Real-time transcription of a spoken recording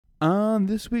On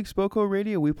this week's Spoko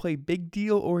Radio, we play Big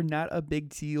Deal or Not a Big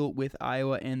Deal with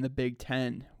Iowa and the Big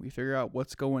Ten. We figure out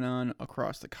what's going on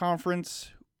across the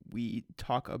conference. We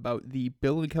talk about the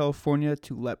bill in California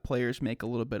to let players make a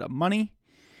little bit of money.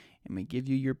 And we give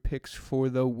you your picks for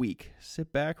the week.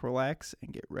 Sit back, relax,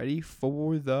 and get ready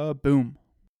for the boom.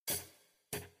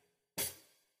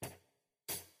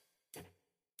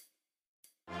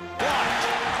 Scooped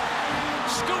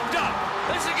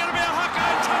up. This is going to be a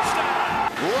Hawkeye touchdown.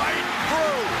 Right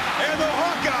through. And the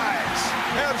Hawkeyes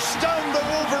have stunned the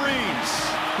Wolverines.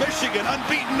 Michigan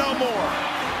unbeaten no more.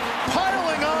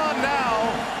 Piling on now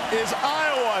is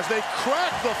Iowa as they crack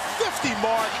the 50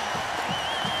 mark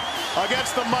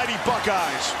against the mighty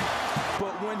Buckeyes.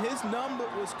 But when his number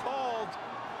was called,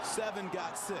 7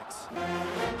 got 6.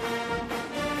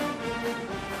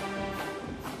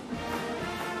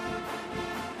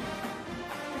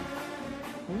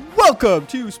 Welcome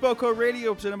to Spoko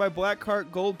Radio, presented by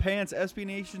Blackheart Gold Pants, SB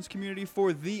Nation's community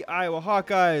for the Iowa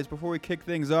Hawkeyes. Before we kick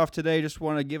things off today, just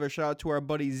want to give a shout out to our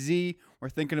buddy Z. We're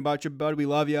thinking about you, bud. We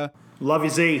love you. Love you,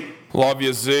 Z. Love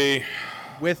you, Z.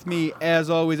 With me, as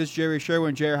always, it's Jerry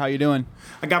Sherwin. Jerry, how you doing?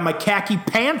 I got my khaki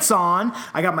pants on,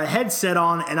 I got my headset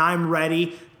on, and I'm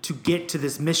ready to get to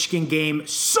this Michigan game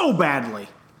so badly.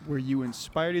 Were you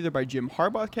inspired either by Jim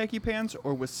Harbaugh's khaki pants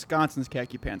or Wisconsin's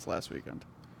khaki pants last weekend?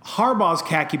 Harbaugh's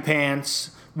khaki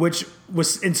pants, which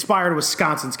was inspired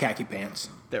Wisconsin's khaki pants.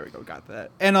 There we go, got that.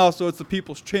 And also, it's the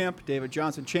people's champ, David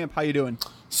Johnson. Champ, how you doing?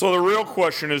 So the real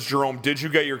question is, Jerome, did you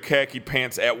get your khaki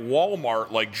pants at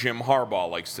Walmart like Jim Harbaugh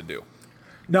likes to do?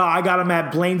 No, I got them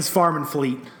at Blaine's Farm and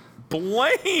Fleet.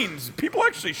 Blaine's? People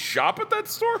actually shop at that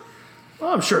store?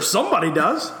 Well, I'm sure somebody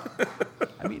does.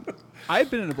 I mean,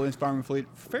 I've been in a Blaine's Farm and Fleet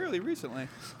fairly recently.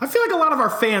 I feel like a lot of our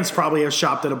fans probably have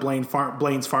shopped at a Blaine's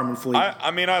Farm and Fleet.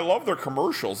 I mean, I love their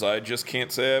commercials. I just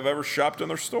can't say I've ever shopped in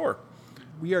their store.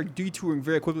 We are detouring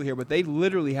very quickly here, but they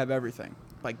literally have everything.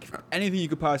 Like, anything you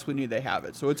could possibly need, they have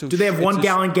it. So it's a, Do they have 1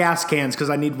 gallon gas cans? Because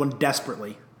I need one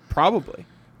desperately. Probably.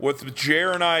 With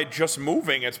Jer and I just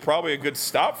moving, it's probably a good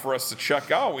stop for us to check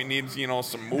out. We need,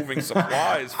 some moving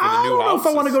supplies for the I new don't know houses.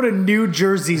 if I want to go to New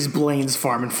Jersey's Blaine's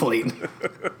Farm and Fleet.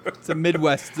 It's a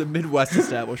Midwest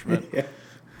establishment. Yeah.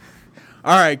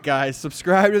 All right, guys,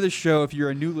 subscribe to the show if you're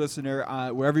a new listener,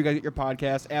 wherever you guys get your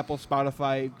podcast, Apple,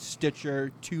 Spotify,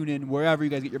 Stitcher, TuneIn, wherever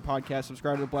you guys get your podcast.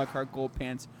 Subscribe to the Blackheart Gold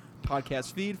Pants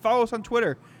podcast feed. Follow us on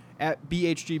Twitter at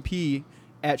BHGP,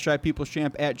 at Shy People's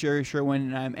Champ, at Jerry Sherwin,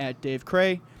 and I'm at Dave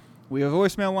Cray. We have a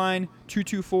voicemail line,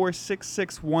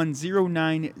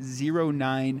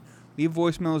 224-661-0909. Leave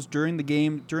voicemails during the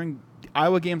game, during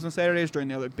Iowa games on Saturdays, during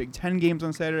the other Big Ten games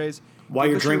on Saturdays. While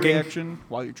you're drinking.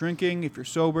 While you're drinking, if you're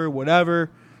sober,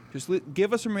 whatever. Just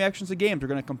give us some reactions to games. We're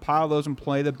going to compile those and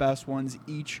play the best ones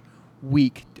each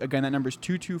week. Again, that number is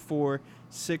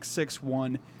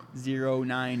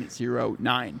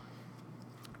 224-661-0909.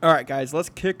 All right, guys, let's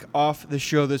kick off the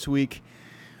show this week.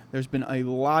 There's been a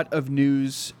lot of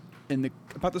news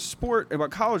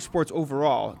about college sports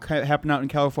overall. It happened out in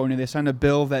California. They signed a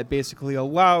bill that basically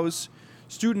allows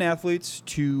student athletes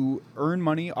to earn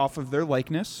money off of their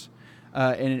likeness,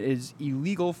 and it is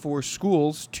illegal for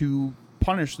schools to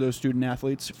punish those student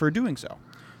athletes for doing so.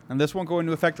 And this won't go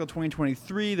into effect until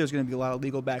 2023. There's going to be a lot of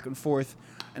legal back and forth,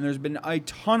 and there's been a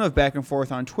ton of back and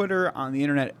forth on Twitter, on the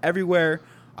internet, everywhere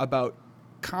about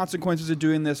consequences of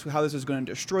doing this, how this is going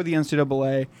to destroy the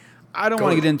NCAA. I don't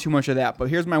want to get into too much of that, but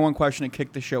here's my one question to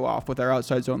kick the show off with our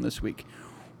Outside Zone this week.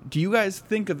 Do you guys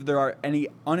think if there are any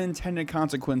unintended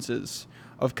consequences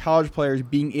of college players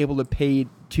being able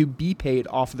to be paid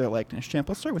off of their likeness? Champ,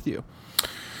 let's start with you.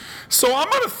 So I'm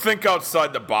going to think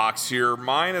outside the box here.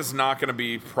 Mine is not going to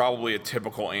be probably a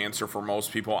typical answer for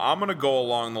most people. I'm going to go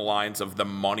along the lines of the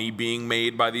money being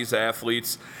made by these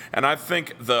athletes. And I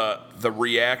think the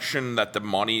reaction that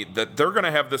that they're going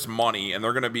to have this money and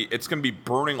it's going to be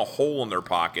burning a hole in their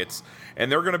pockets. And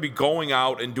they're going to be going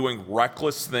out and doing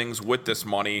reckless things with this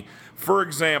money. For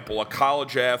example, a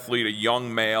college athlete, a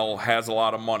young male, has a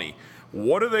lot of money.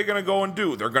 What are they going to go and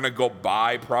do? They're going to go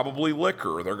buy probably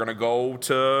liquor. They're going to go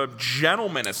to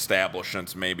gentleman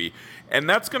establishments maybe. And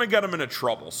that's going to get them into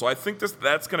trouble. So I think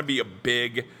that's going to be a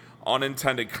big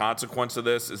unintended consequence of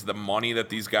this is the money that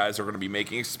these guys are going to be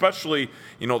making, especially,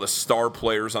 the star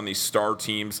players on these star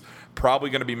teams,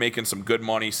 probably going to be making some good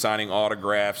money, signing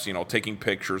autographs, taking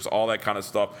pictures, all that kind of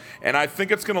stuff. And I think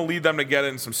it's going to lead them to get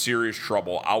in some serious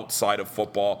trouble outside of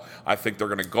football. I think they're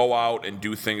going to go out and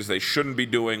do things they shouldn't be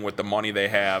doing with the money they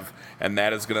have, and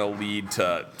that is going to lead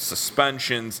to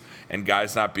suspensions and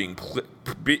guys not being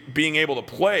able to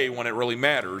play when it really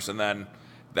matters, and then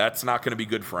that's not going to be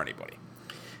good for anybody.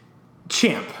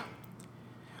 Champ,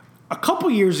 A couple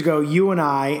years ago, you and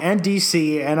I and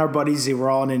DC and our buddy Z were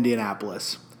all in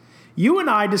Indianapolis. You and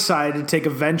I decided to take a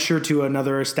venture to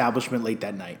another establishment late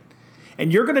that night.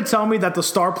 And you're going to tell me that the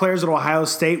star players at Ohio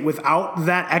State, without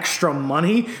that extra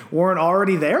money, weren't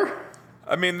already there?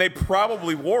 I mean, they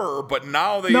probably were, but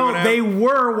now they they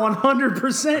were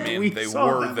 100%. I mean, they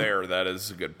were there. That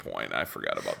is a good point. I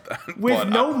forgot about that. With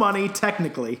no money,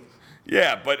 technically.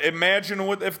 Yeah, but imagine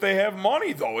if they have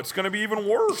money, though. It's going to be even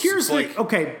worse.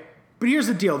 But here's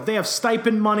the deal. They have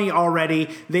stipend money already.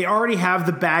 They already have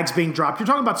the bags being dropped. You're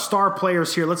talking about star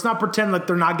players here. Let's not pretend like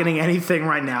they're not getting anything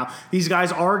right now. These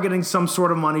guys are getting some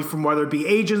sort of money from whether it be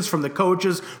agents, from the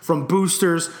coaches, from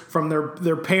boosters, from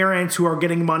their parents who are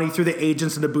getting money through the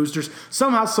agents and the boosters.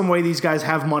 Somehow, some way, these guys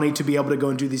have money to be able to go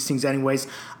and do these things anyways.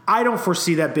 I don't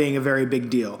foresee that being a very big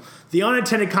deal. The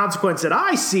unintended consequence that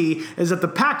I see is that the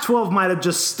Pac-12 might have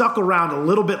just stuck around a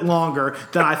little bit longer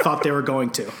than I thought they were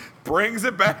going to. Brings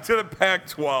it back to the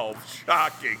Pac-12.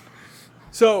 Shocking.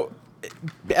 So,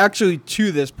 actually,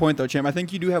 to this point, though, Champ, I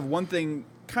think you do have one thing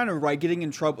kind of right, getting in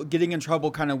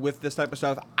trouble kind of with this type of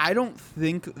stuff. I don't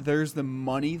think there's the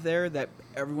money there that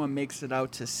everyone makes it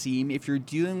out to seem. If you're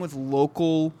dealing with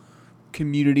local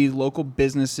communities, local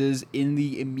businesses in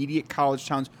the immediate college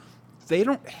towns, they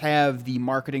don't have the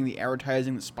marketing, the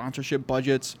advertising, the sponsorship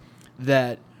budgets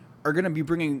that are going to be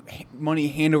bringing money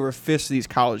hand over fist to these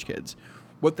college kids.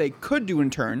 What they could do in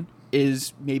turn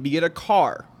is maybe get a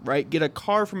car, right? Get a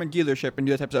car from a dealership and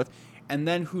do that type of stuff. And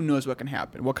then who knows what can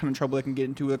happen, what kind of trouble they can get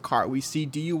into with a car. We see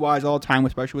DUIs all the time,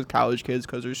 especially with college kids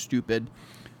because they're stupid.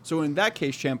 So in that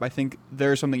case, Champ, I think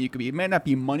there's something you could be. It might not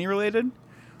be money related,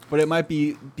 but it might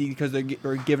be because they're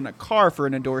given a car for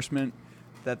an endorsement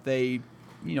that they,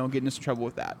 get into some trouble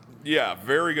with that. Yeah,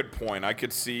 very good point. I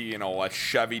could see, a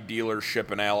Chevy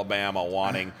dealership in Alabama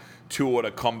wanting Tua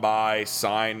to come by,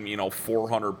 sign,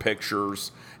 400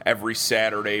 pictures every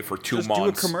Saturday for 2 months. Just do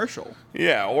a commercial.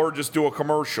 Yeah, or just do a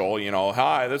commercial,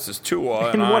 hi, this is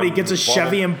Tua. And what, he gets a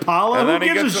Chevy Impala? Who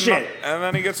gives a shit? And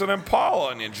then he gets an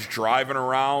Impala, and you're just driving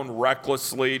around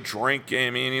recklessly, drinking. I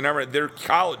mean, they're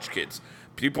college kids.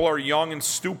 People are young and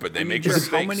stupid. They make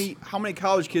mistakes. How many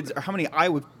college kids, or how many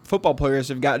Iowa football players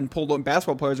have gotten pulled over,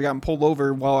 basketball players have gotten pulled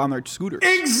over while on their scooters?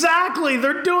 Exactly.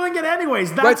 They're doing it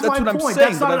anyways. That's my point.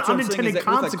 That's not an unintended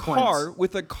consequence.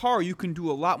 With a car, you can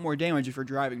do a lot more damage if you're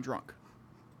driving drunk.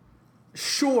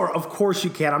 Sure, of course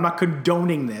you can. I'm not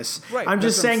condoning this. Right, I'm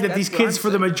just saying that these kids, for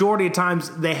the majority of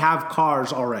times, they have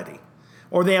cars already.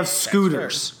 Or they have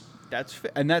scooters. That's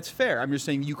fair. I'm just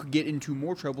saying you could get into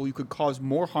more trouble. You could cause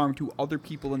more harm to other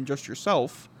people than just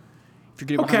yourself if you're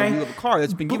getting behind the wheel of a car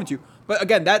that's been given to you. But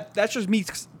again, that's just me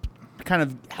kind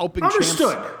of helping.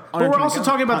 Understood. But we're also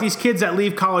talking about these kids that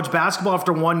leave college basketball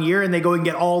after 1 year and they go and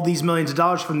get all these millions of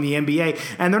dollars from the NBA,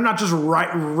 and they're not just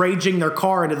raging their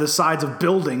car into the sides of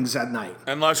buildings at night.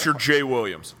 Unless you're Jay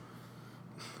Williams.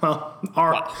 Well,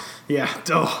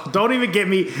 don't even get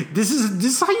me. This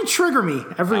is how you trigger me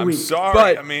every week. I'm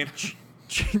sorry.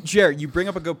 But, Jared, you bring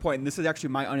up a good point, and this is actually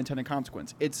my unintended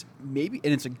consequence. It's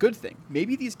a good thing.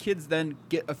 Maybe these kids then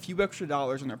get a few extra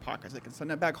dollars in their pockets. They can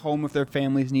send it back home if their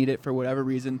families need it for whatever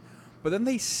reason. But then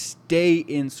they stay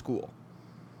in school.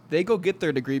 They go get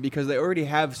their degree because they already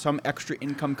have some extra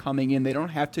income coming in. They don't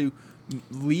have to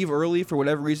leave early for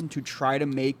whatever reason to try to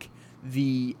make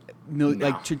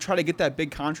to try to get that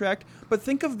big contract. But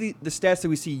think of the stats that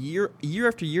we see year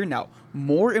after year now.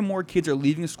 More and more kids are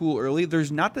leaving school early.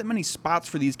 There's not that many spots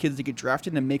for these kids to get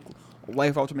drafted and make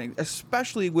life alternate,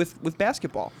 especially with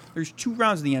basketball. There's 2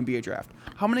 rounds of the NBA draft.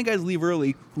 How many guys leave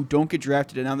early who don't get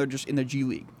drafted and now they're just in the G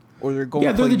League? Or they're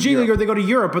going they're the G League, or they go to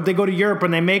Europe, but they go to Europe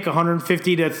and they make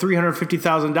 $150,000 to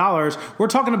 $350,000. We're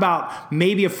talking about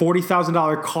maybe a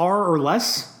 $40,000 car or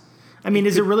less. I mean,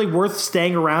 is it really worth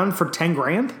staying around for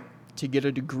 $10,000 to get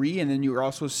a degree, and then you're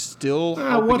also still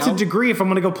what's a degree if I'm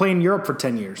going to go play in Europe for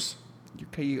 10 years?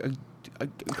 Okay, a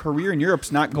career in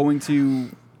Europe's not going to.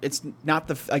 It's not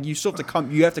you still have to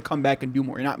come. You have to come back and do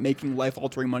more. You're not making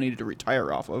life-altering money to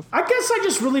retire off of. I guess I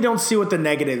just really don't see what the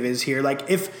negative is here. Like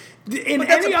if in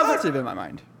that's any a other positive in my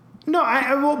mind.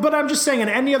 No, but I'm just saying in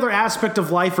any other aspect of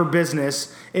life or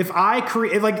business, if I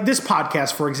create, like this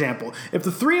podcast, for example, if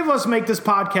the 3 of us make this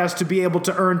podcast to be able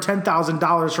to earn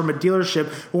 $10,000 from a dealership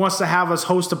who wants to have us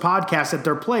host a podcast at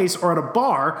their place or at a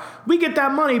bar, we get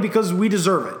that money because we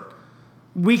deserve it.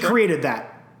 We created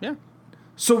that. Yeah.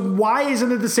 So why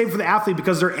isn't it the same for the athlete?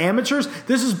 Because they're amateurs?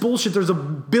 This is bullshit. There's a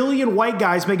billion white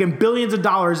guys making billions of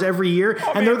dollars every year,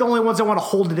 and they're the only ones that want to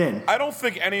hold it in. I don't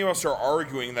think any of us are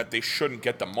arguing that they shouldn't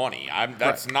get the money.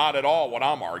 That's not at all what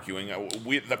I'm arguing.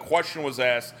 The question was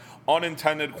asked,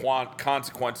 unintended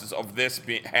consequences of this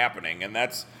happening, and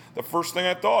that's the first thing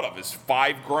I thought of is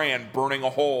 $5,000 burning a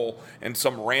hole in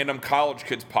some random college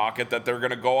kid's pocket that they're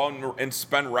going to go out and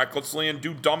spend recklessly and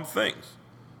do dumb things.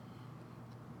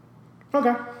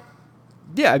 Okay.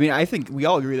 Yeah, I mean, I think we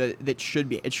all agree that it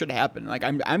should happen. Like,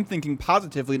 I'm thinking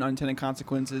positively in unintended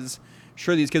consequences.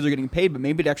 Sure, these kids are getting paid, but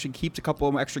maybe it actually keeps a couple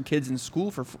of extra kids in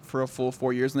school for a full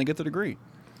 4 years and they get the degree.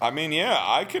 I mean, yeah,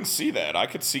 I can see that. I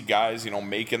could see guys,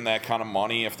 making that kind of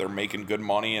money if they're making good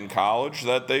money in college,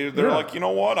 that they're like, you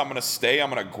know what, I'm going to stay, I'm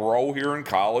going to grow here in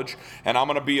college, and I'm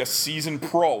going to be a seasoned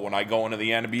pro when I go into the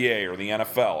NBA or the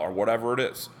NFL or whatever it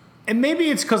is. And maybe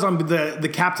it's because I'm the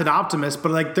captain optimist,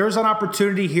 but like there's an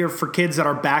opportunity here for kids that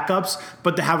are backups,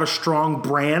 but to have a strong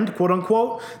brand, quote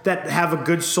unquote, that have a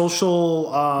good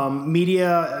social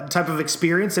media type of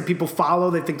experience that people follow.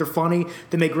 They think they're funny.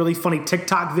 They make really funny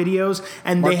TikTok videos,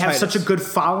 and they have such a good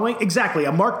following. Exactly,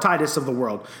 a Mark Titus of the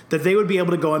world, that they would be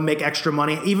able to go and make extra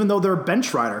money, even though they're a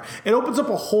bench rider. It opens up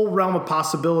a whole realm of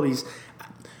possibilities.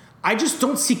 I just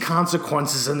don't see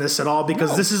consequences in this at all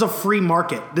because this is a free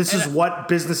market. This is what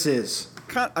business is.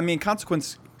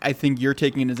 Consequence, I think you're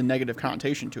taking it as a negative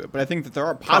connotation to it, but I think that there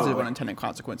are positive unintended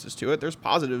consequences to it. There's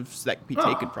positives that can be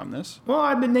taken from this. Well,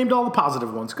 I've been named all the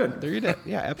positive ones. Good. There you go.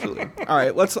 Yeah, absolutely. All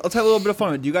right, let's have a little bit of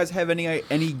fun. Do you guys have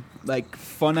any like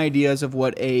fun ideas of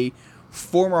what a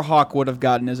former Hawk would have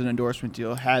gotten as an endorsement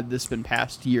deal had this been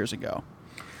passed years ago?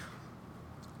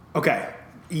 Okay.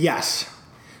 Yes.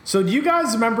 So do you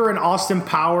guys remember in Austin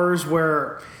Powers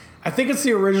where I think it's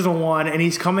the original one and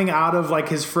he's coming out of like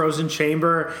his frozen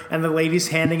chamber and the lady's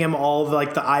handing him all the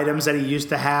items that he used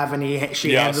to have and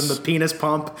she hands him the penis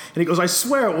pump and he goes, I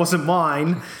swear it wasn't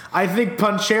mine. I think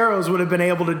Puncheros would have been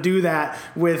able to do that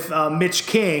with Mitch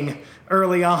King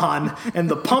early on and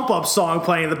the pump up song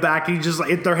playing in the back. He just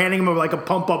if they're handing him like a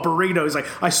pump up burrito, he's like,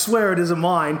 I swear it isn't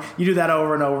mine. You do that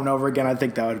over and over and over again. I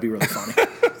think that would be really funny.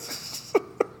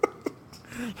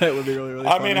 That would be really, really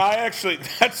funny. I mean,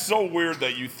 that's so weird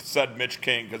that you said Mitch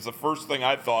King, because the first thing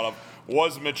I thought of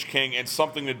was Mitch King and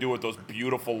something to do with those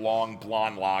beautiful long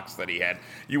blonde locks that he had.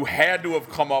 You had to have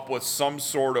come up with some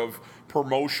sort of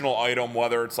promotional item,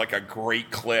 whether it's like a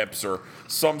Great Clips or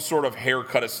some sort of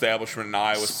haircut establishment in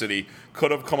Iowa City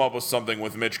could have come up with something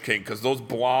with Mitch King, because those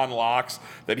blonde locks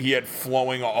that he had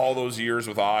flowing all those years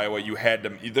with Iowa, you had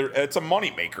to. It's a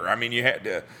moneymaker. I mean, you had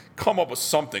to come up with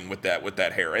something with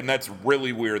that hair, and that's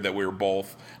really weird that we were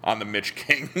both on the Mitch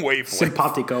King wavelength.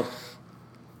 Simpatico.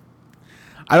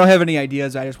 I don't have any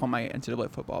ideas. I just want my NCAA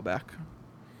football back.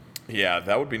 Yeah,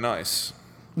 that would be nice.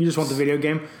 You just want the video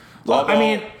game? Well, I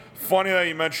mean, funny that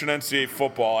you mentioned NCAA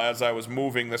football. As I was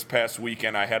moving this past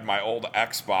weekend, I had my old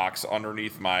Xbox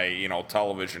underneath my,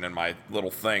 television and my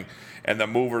little thing, and the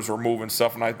movers were moving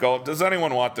stuff, and I go, does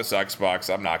anyone want this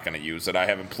Xbox? I'm not going to use it. I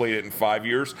haven't played it in 5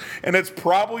 years, and it's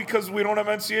probably because we don't have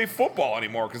NCAA football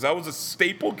anymore, because that was a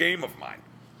staple game of mine.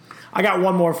 I got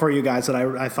one more for you guys that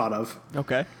I thought of.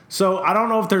 Okay. So I don't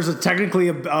know if there's technically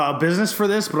a business for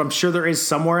this, but I'm sure there is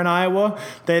somewhere in Iowa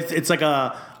that it's like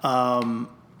a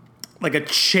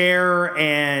chair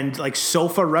and like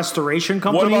sofa restoration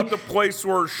company. What about the place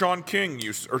where Sean Green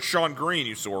used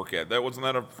to work at? Wasn't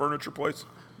that a furniture place?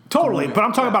 Totally, but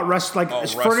I'm talking about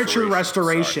furniture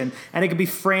restoration, and it could be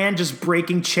Fran just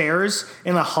breaking chairs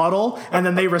in a huddle, and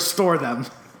then they restore them.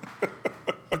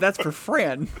 But that's for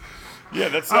Fran. Yeah,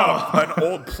 that's not an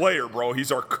old player, bro.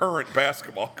 He's our current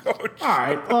basketball coach. All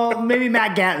right, well, maybe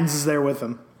Matt Gattens is there with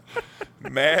him.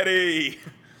 Matty.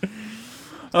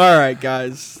 All right,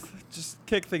 guys. Just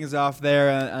kick things off there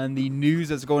on the news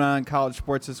that's going on in college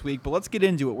sports this week. But let's get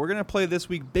into it. We're going to play this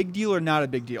week big deal or not a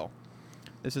big deal.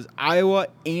 This is Iowa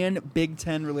and Big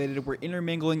Ten related. We're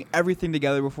intermingling everything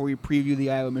together before we preview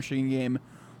the Iowa-Michigan game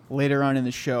later on in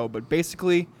the show. But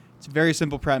basically, it's a very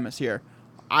simple premise here.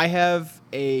 I have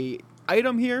a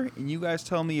item here, and you guys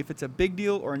tell me if it's a big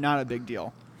deal or not a big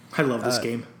deal. I love this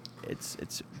game. It's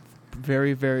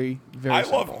very, very, very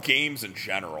simple. I love games in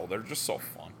general. They're just so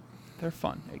fun. They're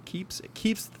fun. It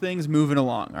keeps things moving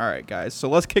along. All right, guys. So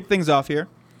let's kick things off here.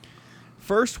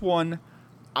 First one,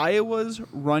 Iowa's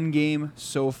run game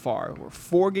so far. We're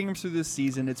 4 games through this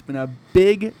season. It's been a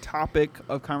big topic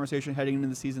of conversation heading into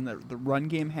the season that the run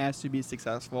game has to be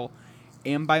successful,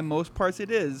 and by most parts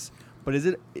it is. But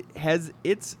has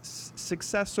its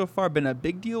success so far been a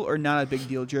big deal or not a big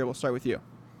deal? Jared, we'll start with you.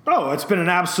 Oh, it's been an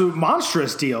absolute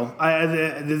monstrous deal.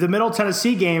 The Middle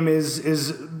Tennessee game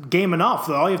is game enough.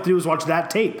 All you have to do is watch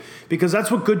that tape because that's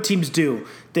what good teams do.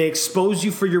 They expose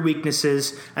you for your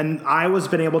weaknesses, and Iowa's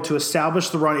been able to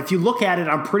establish the run. If you look at it,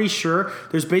 I'm pretty sure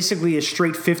there's basically a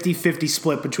straight 50-50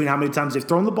 split between how many times they've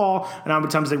thrown the ball and how many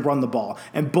times they run the ball,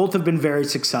 and both have been very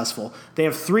successful. They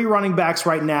have 3 running backs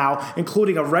right now,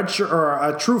 including a redshirt or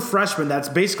a true freshman that's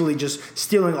basically just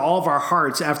stealing all of our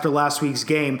hearts after last week's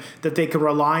game that they can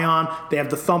rely on. They have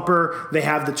the thumper, they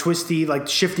have the twisty, like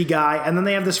shifty guy, and then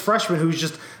they have this freshman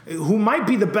who might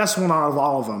be the best one out of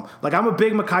all of them. Like, I'm a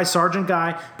big Mekhi Sargent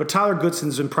guy, but Tyler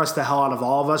Goodson's impressed the hell out of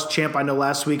all of us. Champ, I know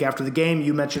last week after the game,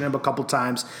 you mentioned him a couple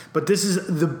times, but this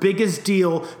is the biggest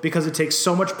deal because it takes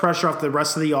so much pressure off the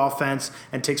rest of the offense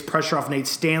and takes pressure off Nate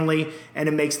Stanley, and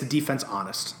it makes the defense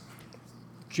honest.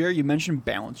 Jerry, you mentioned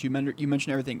balance. You mentioned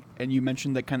everything, and you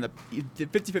mentioned that kind of the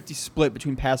 50-50 split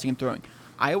between passing and throwing.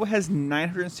 Iowa has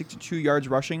 962 yards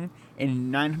rushing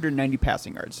and 990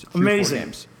 passing yards through Amazing. 4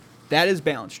 games. That is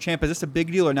balance. Champ, is this a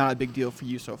big deal or not a big deal for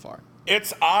you so far?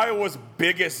 It's Iowa's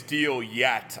biggest deal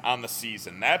yet on the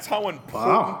season. That's how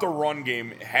important the run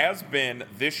game has been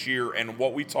this year, and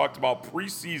what we talked about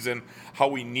preseason, how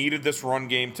we needed this run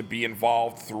game to be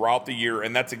involved throughout the year,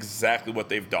 and that's exactly what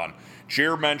they've done.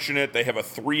 Jer mentioned it. They have a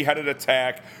 3-headed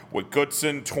attack with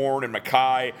Goodson, Torn, and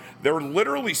Mekhi. They're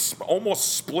literally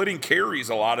almost splitting carries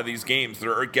a lot of these games.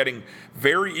 They're getting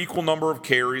very equal number of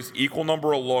carries, equal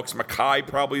number of looks. Mekhi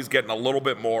probably is getting a little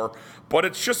bit more. But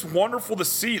it's just wonderful to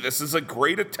see. This is a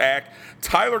great attack.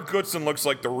 Tyler Goodson looks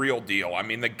like the real deal. I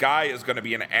mean, the guy is going to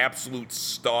be an absolute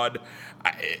stud.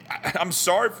 I'm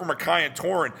sorry for Mekhi and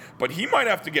Torrin, but he might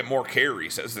have to get more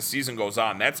carries as the season goes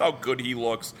on. That's how good he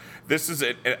looks. This is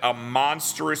a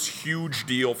monstrous, huge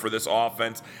deal for this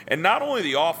offense. And not only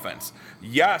the offense.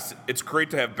 Yes, it's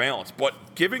great to have balance,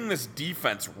 but giving this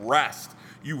defense rest.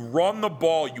 You run the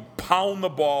ball, you pound the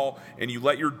ball, and you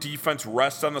let your defense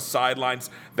rest on the sidelines.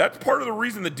 That's part of the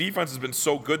reason the defense has been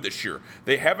so good this year.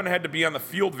 They haven't had to be on the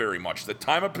field very much. The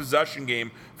time of possession game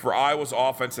for Iowa's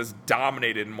offense has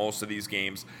dominated in most of these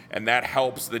games, and that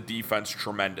helps the defense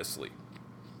tremendously.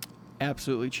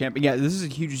 Absolutely, champ. Yeah, this is a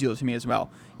huge deal to me as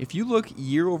well. If you look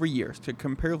year over year, to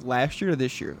compare last year to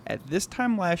this year, at this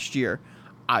time last year,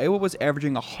 Iowa was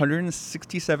averaging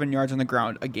 167 yards on the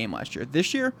ground a game last year.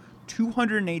 This year,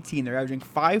 218. They're averaging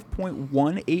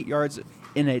 5.18 yards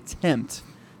in an attempt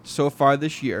so far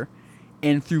this year.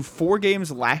 And through 4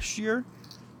 games last year,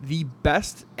 the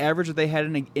best average that they had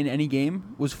in any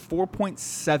game was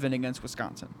 4.7 against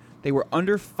Wisconsin. They were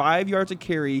under 5 yards a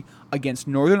carry against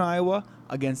Northern Iowa,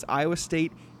 against Iowa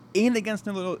State, and against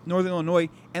Northern Illinois,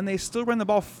 and they still ran the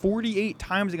ball 48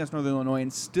 times against Northern Illinois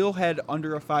and still had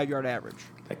under a 5-yard average.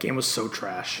 That game was so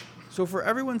trash. So for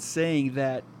everyone saying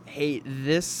that, hey,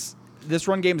 this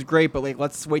run game is great, but like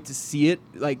let's wait to see it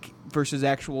like versus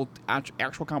actual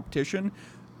competition.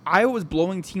 Iowa was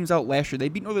blowing teams out last year. They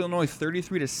beat Northern Illinois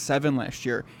 33-7 last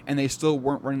year, and they still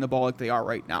weren't running the ball like they are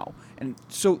right now. And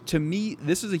so to me,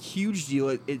 this is a huge deal.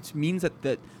 It means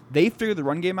that they figured the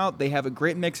run game out. They have a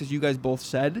great mix, as you guys both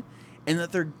said, and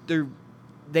that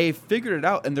they've figured it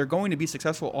out, and they're going to be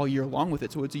successful all year long with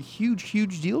it. So it's a huge,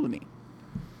 huge deal to me.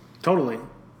 Totally.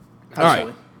 Absolutely. All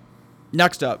right.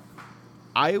 Next up,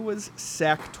 Iowa's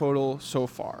sack total so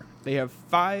far. They have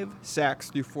 5 sacks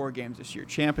through 4 games this year.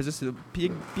 Champ, is this a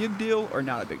big deal or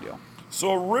not a big deal?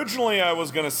 So originally I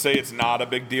was going to say it's not a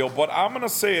big deal, but I'm going to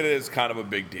say it is kind of a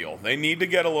big deal. They need to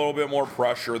get a little bit more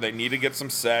pressure. They need to get some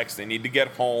sacks. They need to get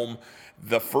home.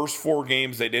 The first 4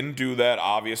 games, they didn't do that.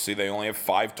 Obviously, they only have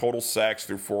 5 total sacks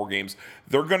through 4 games.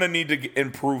 They're going to need to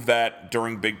improve that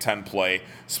during Big Ten play,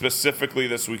 specifically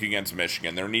this week against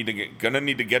Michigan. They're going to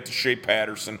need to get to Shea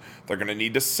Patterson. They're going to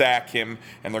need to sack him,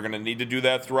 and they're going to need to do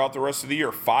that throughout the rest of the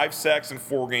year. 5 sacks in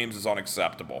 4 games is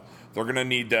unacceptable. They're going to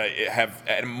need to have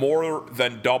more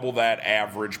than double that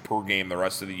average per game the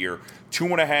rest of the year.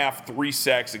 2.5, 3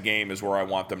 sacks a game is where I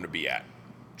want them to be at.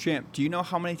 Champ, do you know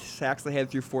how many sacks they had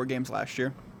through 4 games last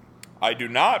year? I do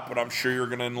not, but I'm sure you're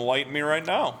going to enlighten me right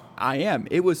now. I am.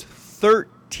 It was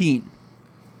 13.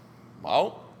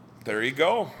 Well, there you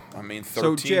go. I mean,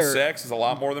 13 sacks is a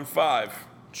lot more than 5.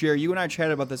 Jer, you and I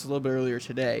chatted about this a little bit earlier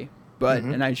today,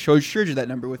 and I shared you that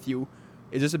number with you.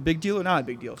 Is this a big deal or not a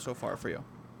big deal so far for you?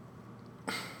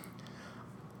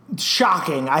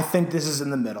 Shocking. I think this is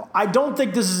in the middle. I don't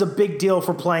think this is a big deal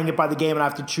for playing it by the game and I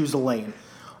have to choose a lane.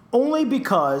 Only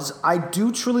because I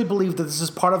do truly believe that this is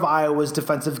part of Iowa's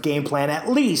defensive game plan, at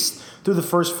least through the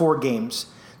first 4 games.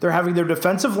 They're having their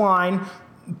defensive line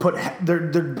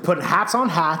they're putting hats on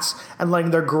hats and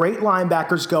letting their great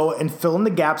linebackers go and fill in the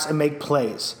gaps and make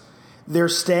plays. They're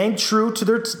staying true to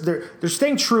they're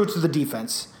staying true to the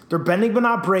defense. They're bending but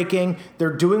not breaking.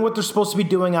 They're doing what they're supposed to be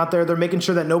doing out there. They're making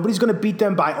sure that nobody's going to beat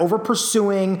them by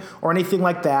over-pursuing or anything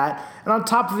like that. And on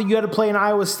top of it, you had to play an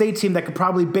Iowa State team that could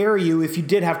probably bury you if you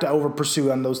did have to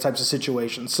over-pursue on those types of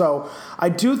situations. So I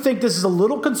do think this is a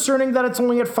little concerning that it's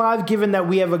only at 5, given that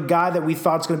we have a guy that we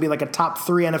thought is going to be like a top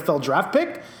 3 NFL draft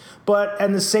pick. But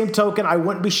in the same token, I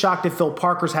wouldn't be shocked if Phil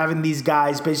Parker's having these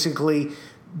guys basically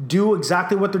do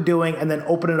exactly what they're doing and then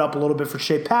open it up a little bit for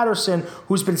Shea Patterson,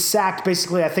 who's been sacked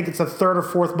basically, I think it's the 3rd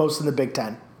or 4th most in the Big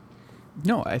Ten.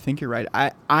 No, I think you're right.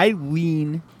 I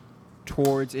lean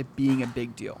towards it being a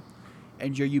big deal.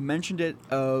 And Joe, you mentioned it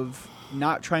of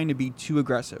not trying to be too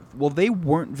aggressive. Well, they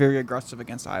weren't very aggressive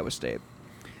against Iowa State.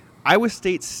 Iowa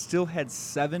State still had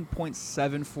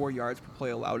 7.74 yards per play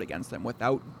allowed against them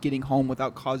without getting home,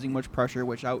 without causing much pressure,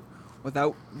 without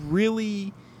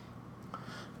really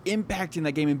impacting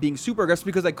that game and being super aggressive,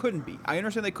 because they couldn't be. I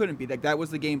understand they couldn't be. Like, that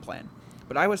was the game plan.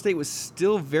 But Iowa State was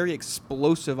still very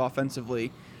explosive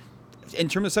offensively. In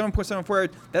terms of 7.74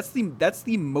 yards, that's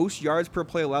the most yards per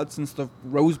play allowed since the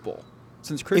Rose Bowl,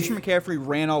 since Christian McCaffrey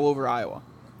ran all over Iowa.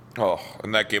 Oh,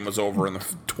 and that game was over in the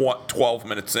 12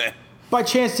 minutes in. By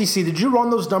chance, DC, did you run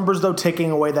those numbers, though,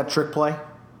 taking away that trick play?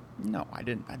 No, I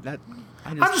didn't.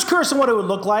 I'm just curious on what it would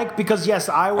look like, because, yes,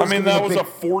 I was... I mean, that was a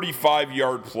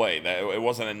 45-yard play. It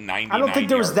wasn't a 99-yard I don't think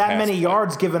there was that many play.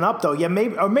 yards given up, though. Yeah,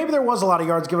 maybe there was a lot of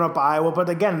yards given up by Iowa, but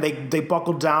again, they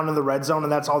buckled down in the red zone,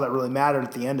 and that's all that really mattered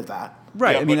at the end of that.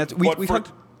 Right. Yeah, I mean, we talked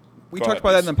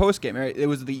about that in the postgame, right? It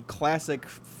was the classic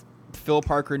Phil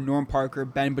Parker, Norm Parker,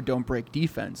 bend but don't break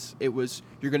defense. It was,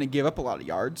 you're going to give up a lot of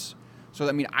yards. So,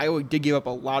 I mean, Iowa did give up a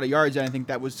lot of yards, and I think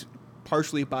that was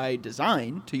partially by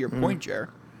design, to your point, Jer.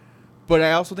 But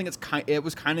I also think it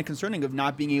was kind of concerning of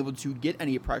not being able to get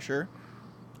any pressure.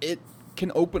 It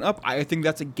can open up. I think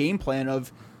that's a game plan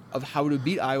of how to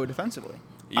beat Iowa defensively.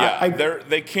 Yeah,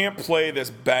 they can't play this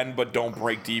bend but don't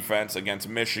break defense against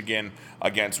Michigan,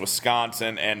 against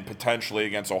Wisconsin, and potentially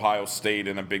against Ohio State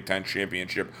in a Big Ten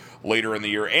championship later in the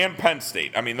year, and Penn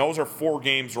State. I mean, those are 4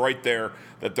 games right there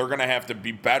that they're going to have to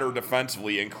be better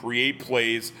defensively and create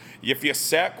plays. If you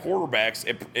sack quarterbacks,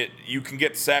 you can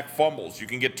get sack fumbles, you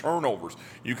can get turnovers,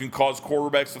 you can cause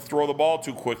quarterbacks to throw the ball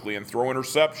too quickly and throw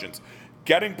interceptions.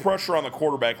 Getting pressure on the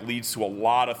quarterback leads to a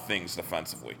lot of things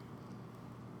defensively.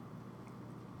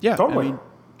 Yeah, totally. I mean,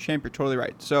 Champ, you're totally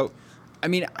right. So, I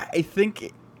mean, I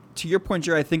think, to your point,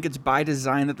 Jerry, I think it's by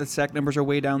design that the sack numbers are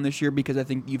way down this year, because I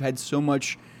think you've had so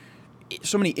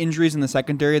many injuries in the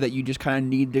secondary that you just kind of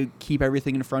need to keep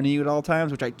everything in front of you at all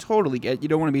times, which I totally get. You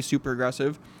don't want to be super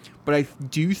aggressive. But I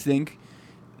do think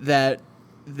that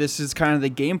this is kind of the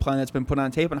game plan that's been put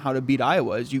on tape on how to beat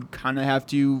Iowa, is you kind of have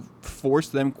to force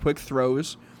them quick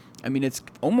throws. I mean, it's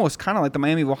almost kind of like the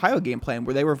Miami of Ohio game plan,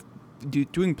 where they were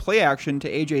doing play action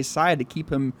to AJ's side to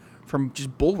keep him from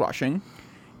just bull rushing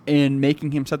and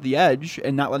making him set the edge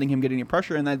and not letting him get any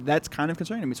pressure, and that's kind of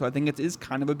concerning to me. So I think it is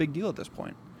kind of a big deal at this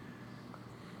point.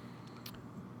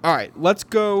 All right, let's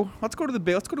go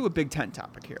to a Big Ten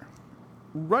topic here.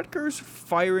 Rutgers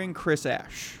firing Chris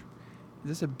Ash. Is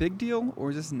this a big deal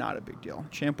or is this not a big deal?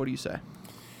 Champ, what do you say?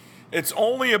 It's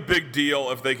only a big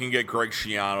deal if they can get Greg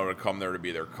Schiano to come there to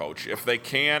be their coach. If they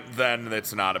can't, then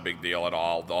it's not a big deal at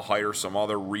all. They'll hire some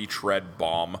other retread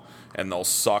bum, and they'll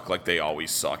suck like they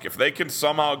always suck. If they can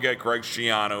somehow get Greg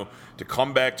Schiano to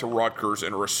come back to Rutgers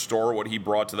and restore what he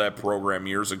brought to that program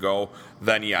years ago,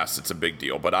 then yes, it's a big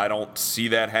deal. But I don't see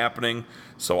that happening,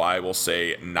 so I will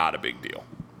say not a big deal.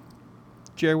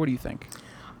 Jerry, what do you think?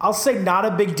 I'll say not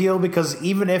a big deal, because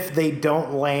even if they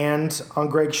don't land on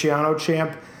Greg Schiano,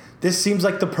 Champ, this seems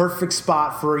like the perfect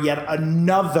spot for yet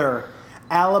another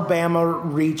Alabama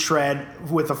retread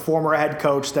with a former head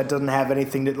coach that doesn't have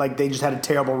anything to, like, they just had a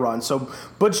terrible run. So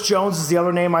Butch Jones is the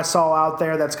other name I saw out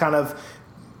there that's kind of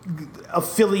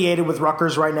affiliated with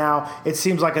Rutgers right now. It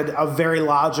seems like a very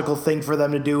logical thing for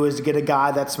them to do is to get a guy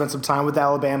that spent some time with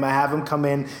Alabama, have him come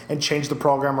in and change the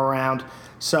program around.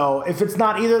 So if it's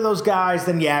not either of those guys,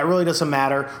 then yeah, it really doesn't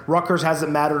matter. Rutgers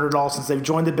hasn't mattered at all since they've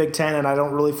joined the Big Ten, and I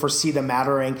don't really foresee them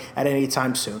mattering at any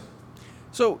time soon.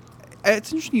 So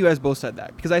it's interesting you guys both said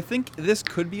that, because I think this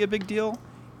could be a big deal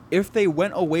if they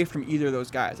went away from either of those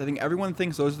guys. I think everyone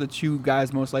thinks those are the 2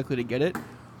 guys most likely to get it.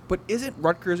 But isn't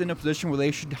Rutgers in a position where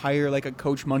they should hire like a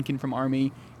Coach Munkin from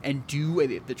Army and do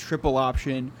the triple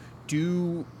option,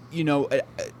 do,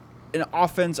 an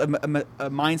offense, a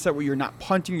mindset where you're not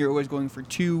punting, you're always going for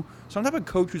 2. Some type of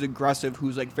coach who's aggressive,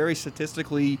 who's like very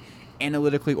statistically,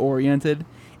 analytically oriented,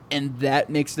 and that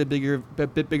makes it a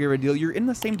bit bigger of a deal. You're in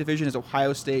the same division as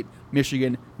Ohio State,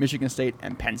 Michigan State,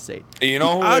 and Penn State.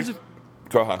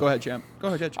 Go ahead. Go ahead, champ. Go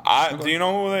ahead, champ. Do you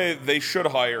know who they should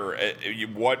hire?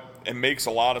 What it makes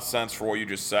a lot of sense for what you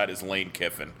just said is Lane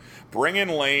Kiffin. Bring in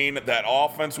Lane. That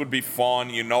offense would be fun.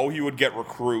 You know he would get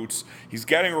recruits. He's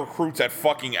getting recruits at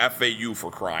fucking FAU,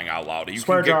 for crying out loud.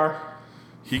 Swear jar.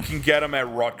 He can get him at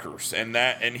Rutgers, and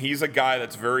he's a guy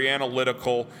that's very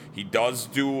analytical. He does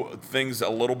do things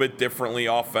a little bit differently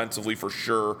offensively for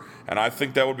sure, and I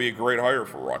think that would be a great hire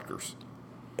for Rutgers.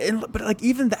 But like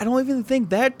even I don't even think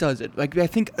that does it. Like I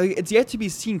think it's yet to be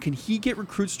seen. Can he get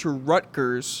recruits to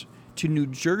Rutgers, to New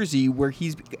Jersey, where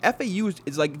FAU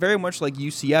is like very much like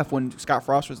UCF when Scott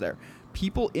Frost was there.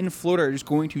 People in Florida are just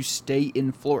going to stay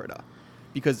in Florida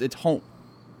because it's home.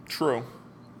 True.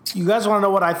 You guys want to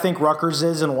know what I think Rutgers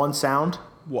is in one sound?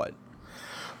 What?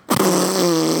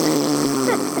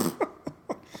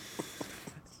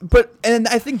 And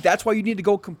I think that's why you need to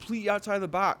go completely outside the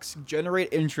box,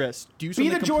 generate interest, do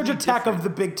something. Be the Georgia Tech different. of the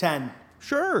Big Ten.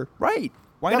 Sure, right.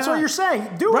 Why That's not? what you're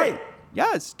saying. Do right. it.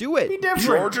 Yes, do it. Be different.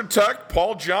 Georgia Tech,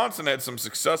 Paul Johnson had some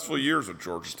successful years with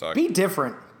Georgia Tech. Be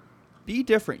different. Be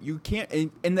different. You can't.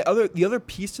 And the other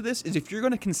piece to this is if you're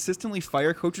going to consistently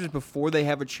fire coaches before they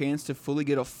have a chance to fully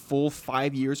get a full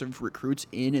 5 years of recruits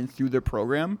in and through their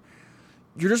program,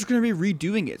 you're just going to be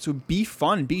redoing it. So be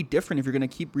fun, be different if you're going to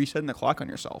keep resetting the clock on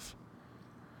yourself.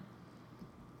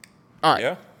 All right.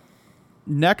 Yeah.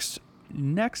 Next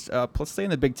up, let's stay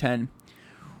in the Big Ten.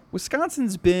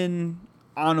 Wisconsin's been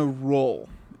on a roll.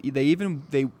 They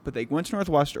went to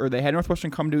Northwestern, or they had Northwestern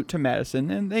come to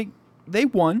Madison, and they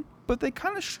won, but they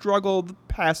kind of struggled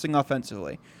passing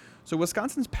offensively. So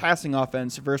Wisconsin's passing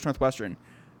offense versus Northwestern,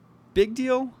 big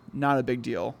deal, not a big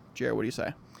deal. Jared, what do you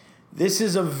say? This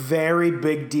is a very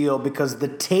big deal because the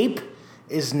tape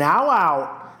is now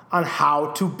out on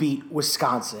how to beat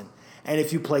Wisconsin. And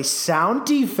if you play sound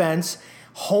defense,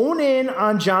 hone in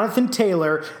on Jonathan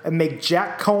Taylor, and make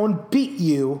Jack Coan beat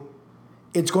you,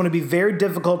 it's going to be very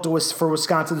difficult for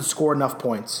Wisconsin to score enough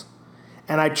points.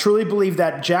 And I truly believe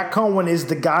that Jack Coan is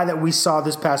the guy that we saw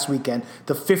this past weekend,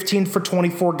 the 15 for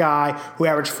 24 guy who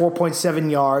averaged 4.7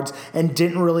 yards and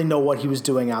didn't really know what he was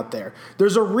doing out there.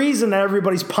 There's a reason that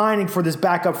everybody's pining for this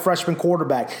backup freshman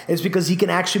quarterback. It's because he can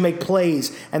actually make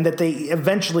plays, and that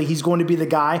he's going to be the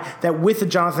guy that with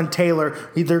Jonathan Taylor,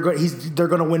 they're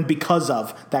going to win because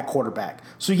of that quarterback.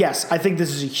 So yes, I think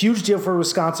this is a huge deal for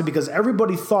Wisconsin because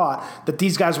everybody thought that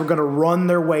these guys were going to run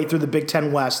their way through the Big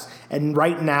Ten West, and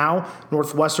right now,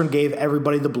 Northwestern gave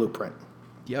everybody the blueprint.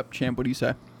 Yep, champ, what do you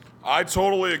say? I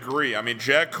totally agree. I mean,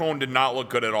 Jack Coan did not look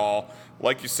good at all.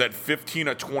 Like you said, 15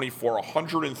 of 24,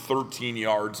 113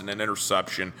 yards and an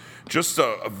interception. Just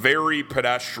a very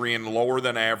pedestrian, lower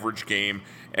than average game.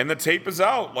 And the tape is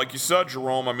out. Like you said,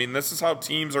 Jerome, I mean, this is how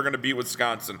teams are going to beat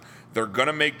Wisconsin. They're going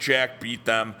to make Jack beat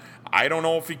them. I don't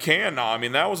know if he can now. I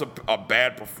mean, that was a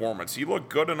bad performance. He looked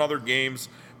good in other games,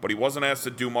 but he wasn't asked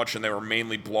to do much, and they were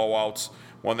mainly blowouts.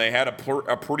 When they had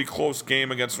a pretty close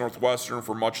game against Northwestern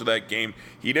for much of that game,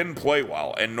 he didn't play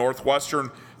well. And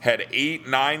Northwestern had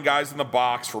 8-9 guys in the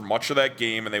box for much of that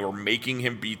game, and they were making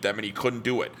him beat them, and he couldn't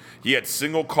do it. He had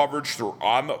single coverage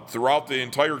throughout the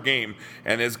entire game,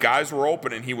 and his guys were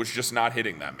open, and he was just not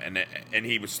hitting them. And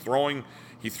he was throwing.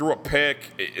 He threw a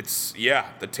pick.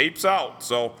 The tape's out.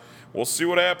 So we'll see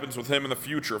what happens with him in the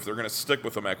future if they're going to stick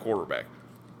with him at quarterback.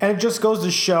 And it just goes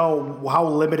to show how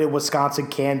limited Wisconsin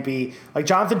can be. Like,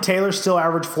 Jonathan Taylor still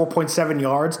averaged 4.7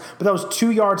 yards, but that was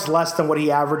 2 yards less than what he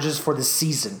averages for the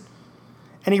season.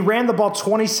 And he ran the ball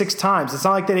 26 times. It's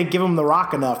not like they didn't give him the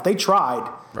rock enough. They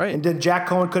tried. Right. And then Jack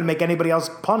Coan couldn't make anybody else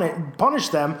punish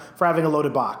them for having a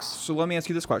loaded box. So let me ask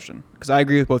you this question, because I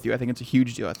agree with both of you. I think it's a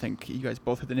huge deal. I think you guys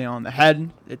both hit the nail on the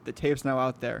head. The tape's now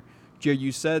out there. Jared,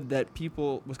 you said that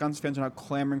Wisconsin fans are not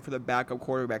clamoring for the backup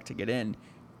quarterback to get in.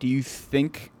 Do you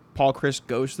think Paul Chryst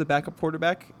goes to the backup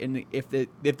quarterback, and if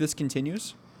this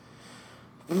continues?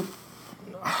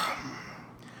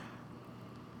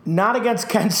 Not against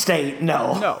Kent State,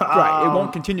 no. No, right. It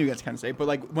won't continue against Kent State, but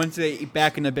like once they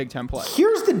back in the Big Ten play.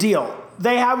 Here's the deal.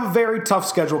 They have a very tough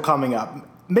schedule coming up.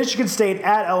 Michigan State,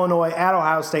 at Illinois, at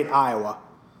Ohio State, Iowa.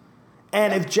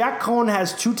 And if Jack Coan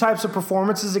has two types of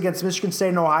performances against Michigan State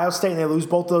and Ohio State and they lose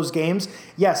both those games,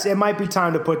 yes, it might be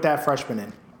time to put that freshman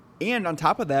in. And on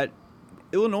top of that,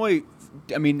 Illinois,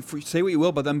 I mean, say what you will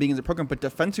about them being in the program, but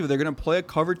defensively, they're going to play a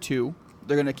cover 2.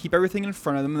 They're going to keep everything in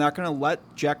front of them. They're not going to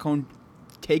let Jack Coan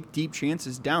take deep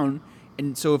chances down.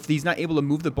 And so if he's not able to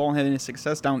move the ball and have any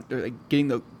success down, getting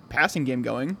the passing game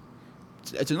going,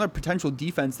 it's another potential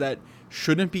defense that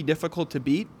shouldn't be difficult to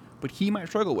beat, but he might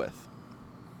struggle with.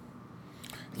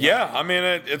 Yeah, I mean,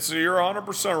 you're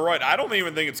 100% right. I don't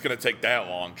even think it's going to take that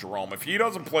long, Jerome. If he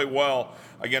doesn't play well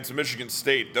against Michigan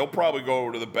State, they'll probably go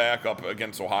to the backup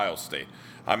against Ohio State.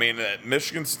 I mean,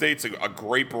 Michigan State's a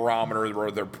great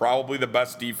barometer. They're probably the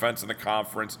best defense in the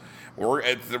conference. We're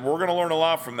going to learn a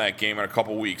lot from that game in a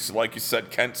couple weeks. Like you said,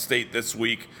 Kent State this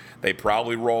week, they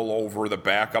probably roll over. The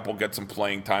backup will get some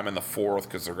playing time in the fourth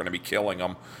because they're going to be killing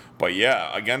them. But,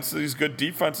 yeah, against these good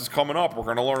defenses coming up, we're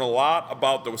going to learn a lot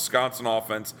about the Wisconsin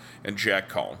offense and Jack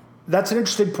Coan. That's an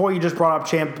interesting point you just brought up,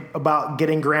 Champ, about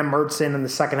getting Graham Mertz in the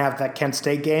second half of that Kent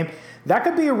State game. That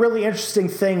could be a really interesting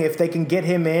thing if they can get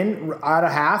him in out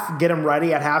of half, get him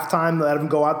ready at halftime, let him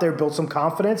go out there, build some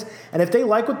confidence. And if they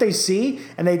like what they see,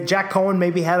 and Jack Coan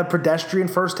maybe had a pedestrian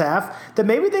first half, then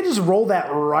maybe they just roll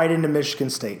that right into Michigan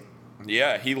State.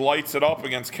 Yeah, he lights it up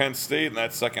against Kent State in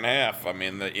that second half. I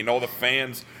mean, the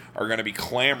fans are going to be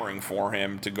clamoring for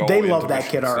him to go. They love that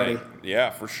Michigan kid already. State.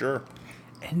 Yeah, for sure.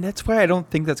 And that's why I don't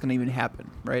think that's going to even happen,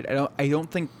 right? I don't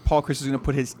think Paul Chryst is going to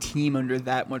put his team under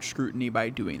that much scrutiny by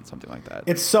doing something like that.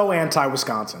 It's so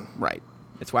anti-Wisconsin. Right.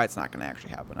 That's why it's not going to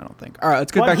actually happen, I don't think. All right,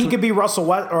 let's get back to... But he could be Russell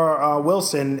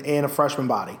Wilson in a freshman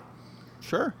body.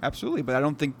 Sure, absolutely. But I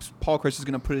don't think Paul Chryst is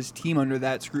going to put his team under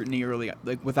that scrutiny early.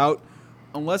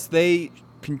 Unless they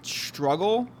can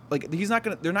struggle, they're not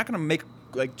going to make,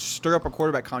 stir up a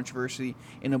quarterback controversy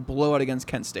in a blowout against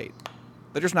Kent State.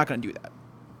 They're just not going to do that.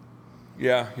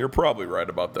 Yeah, you're probably right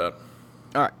about that.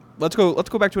 All right, let's go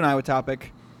back to an Iowa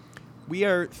topic. We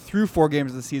are through 4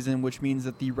 games of the season, which means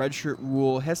that the redshirt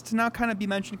rule has to now kind of be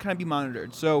mentioned, kind of be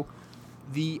monitored. So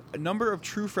the number of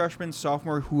true freshmen,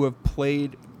 sophomore who have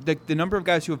played, the number of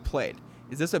guys who have played,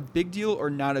 is this a big deal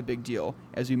or not a big deal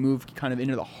as we move kind of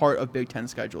into the heart of Big Ten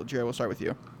schedule? Jerry, we'll start with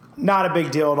you. Not a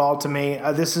big deal at all to me.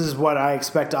 This is what I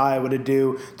expect Iowa to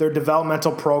do. Their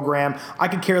developmental program. I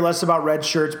could care less about red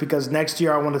shirts because next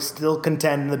year I want to still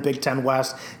contend in the Big Ten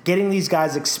West. Getting these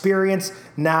guys experience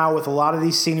now with a lot of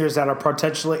these seniors that are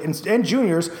potentially, and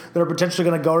juniors that are potentially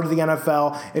going to go to the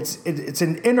NFL. It's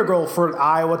an integral for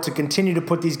Iowa to continue to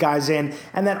put these guys in.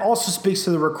 And that also speaks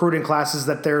to the recruiting classes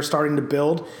that they're starting to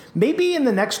build. Maybe in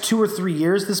the next 2 or 3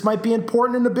 years this might be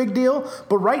important and a big deal.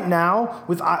 But right now,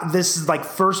 with this is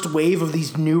first wave of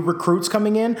these new recruits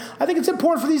coming in, I think it's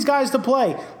important for these guys to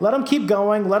play. Let them keep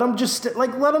going. Let them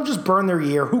just burn their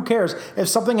year. Who cares? If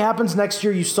something happens next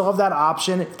year, you still have that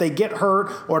option. If they get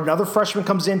hurt or another freshman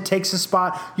comes in, takes a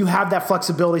spot, you have that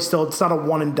flexibility still. It's not a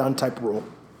one and done type rule.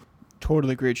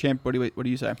 Totally agree, Champ. What do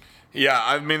you say? Yeah,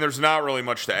 I mean, there's not really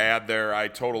much to add there. I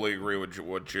totally agree with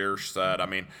what Jersh said. I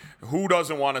mean, who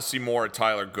doesn't want to see more of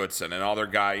Tyler Goodson and other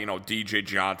guy, DJ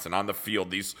Johnson on the field,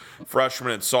 these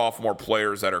freshmen and sophomore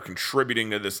players that are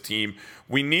contributing to this team.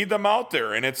 We need them out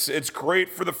there, and it's great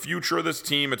for the future of this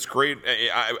team. It's great.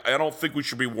 I don't think we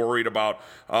should be worried about,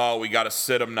 we got to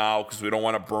sit them now because we don't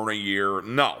want to burn a year.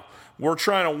 No. We're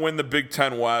trying to win the Big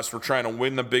Ten West. We're trying to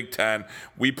win the Big Ten.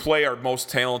 We play our most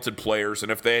talented players,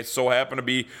 and if they so happen to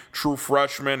be true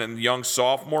freshmen and young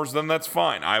sophomores, then that's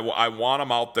fine. I want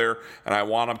them out there, and I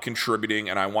want them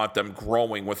contributing, and I want them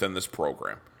growing within this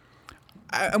program.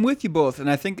 I'm with you both,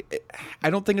 and I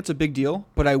don't think it's a big deal,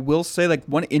 but I will say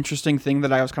one interesting thing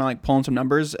that I was kind of pulling some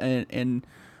numbers and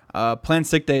Plan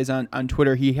Sick Days on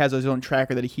Twitter. He has his own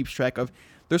tracker that he keeps track of.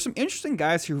 There's some interesting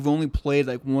guys who've only played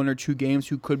 1 or 2 games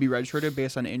who could be redshirted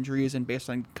based on injuries and based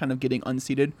on kind of getting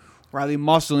unseated. Riley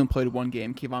Moss has only played 1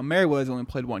 game. Kevon Merriweather has only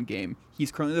played 1 game. He's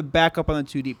currently the backup on the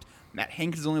 2 deep. Matt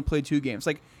Hankins has only played 2 games.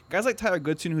 Guys like Tyler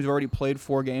Goodson, who's already played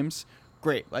 4 games,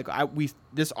 great.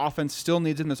 This offense still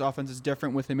needs him. This offense is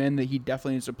different with him in that he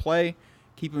definitely needs to play.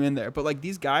 Keep him in there. But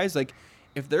these guys,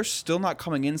 if they're still not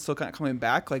coming in, still kind of coming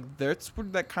back, that's where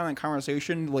that kind of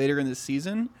conversation later in the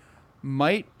season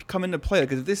might come into play.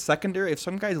 Because if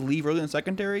some guys leave early in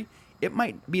secondary, it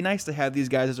might be nice to have these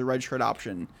guys as a redshirt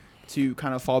option to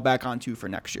kind of fall back onto for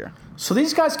next year. So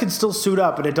these guys can still suit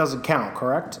up and it doesn't count,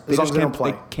 correct? They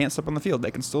can't step on the field. They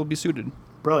can still be suited.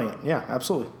 Brilliant. Yeah,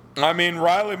 absolutely. I mean,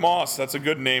 Riley Moss, that's a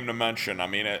good name to mention. I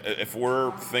mean, if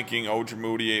we're thinking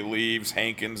Ojemudia leaves,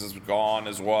 Hankins is gone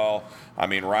as well. I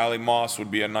mean, Riley Moss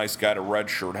would be a nice guy to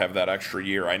redshirt, have that extra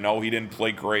year. I know he didn't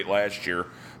play great last year,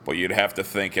 but you'd have to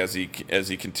think as he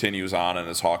continues on in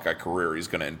his Hawkeye career, he's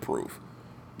going to improve.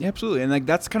 Yeah, absolutely. And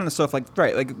that's kind of the stuff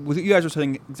what you guys were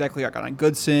saying exactly on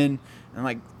Goodson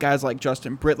and guys like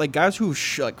Justin Britt, guys who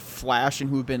flash and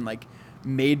who've been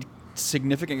made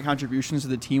significant contributions to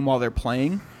the team while they're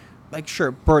playing.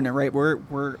 Sure, burn it, right? We're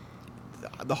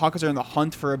the Hawkeyes are in the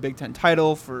hunt for a Big Ten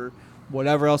title, for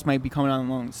whatever else might be coming on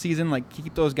along the season.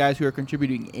 Keep those guys who are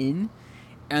contributing in,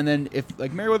 and then if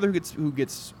Merriweather who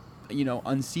gets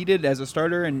unseated as a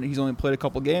starter and he's only played a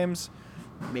couple games,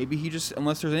 maybe he just,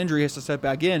 unless there's an injury, has to step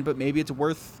back in. But maybe it's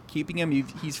worth keeping him.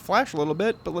 He's flashed a little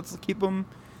bit, but let's keep him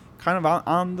kind of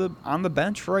on the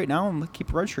bench for right now and keep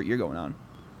a redshirt year going on.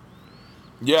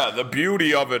 Yeah, the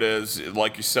beauty of it is,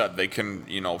 like you said, they can,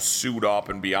 suit up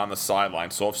and be on the sideline.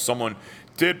 So if someone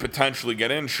did potentially get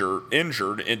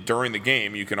injured during the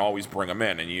game, you can always bring him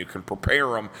in and you can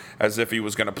prepare him as if he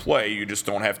was going to play. You just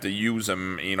don't have to use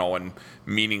him, in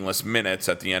meaningless minutes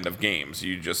at the end of games.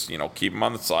 You just, keep him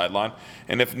on the sideline.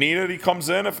 And if needed, he comes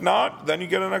in. If not, then you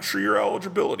get an extra year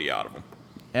eligibility out of him.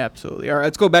 Absolutely. All right,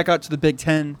 let's go back out to the Big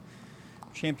Ten.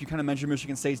 Champ, you kind of mentioned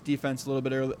Michigan State's defense a little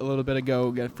bit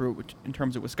ago in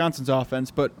terms of Wisconsin's offense,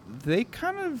 but they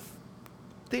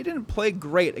didn't play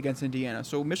great against Indiana.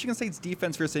 So Michigan State's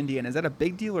defense versus Indiana, is that a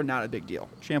big deal or not a big deal?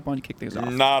 Champ, why don't you kick things off?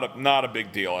 Not a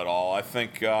big deal at all. I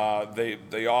think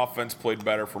the offense played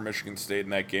better for Michigan State in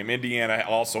that game. Indiana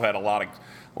also had a lot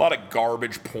of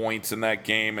garbage points in that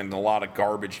game and a lot of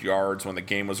garbage yards when the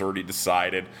game was already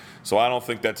decided. So I don't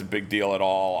think that's a big deal at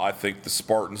all. I think the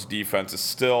Spartans' defense is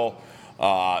still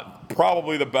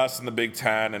probably the best in the Big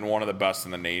Ten and one of the best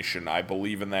in the nation. I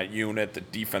believe in that unit. The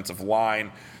defensive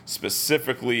line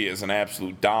specifically is an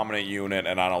absolute dominant unit,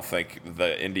 and I don't think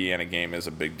the Indiana game is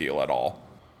a big deal at all.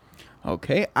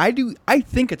 Okay, I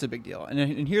think it's a big deal,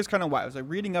 and here's kind of why. I was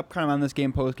reading up kind of on this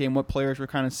game post-game, what players were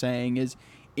kind of saying is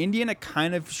Indiana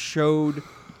kind of showed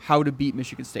how to beat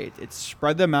Michigan State. It's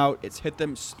spread them out. It's hit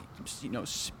them,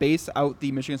 space out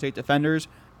the Michigan State defenders,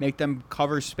 make them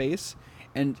cover space,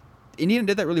 and Indiana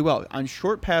did that really well on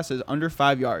short passes under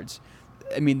 5 yards.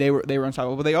 I mean, they were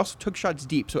unstoppable, but they also took shots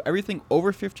deep. So everything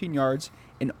over 15 yards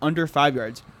and under 5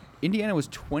 yards, Indiana was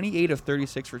 28 of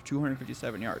 36 for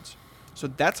 257 yards. So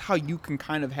that's how you can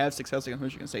kind of have success against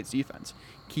Michigan State's defense.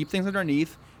 Keep things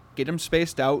underneath, get them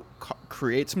spaced out,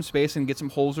 create some space and get some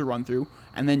holes to run through,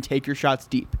 and then take your shots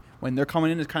deep. When they're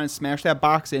coming in to kind of smash that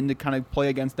box in to kind of play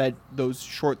against those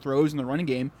short throws in the running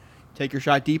game, take your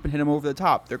shot deep and hit them over the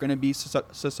top. They're going to be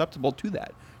susceptible to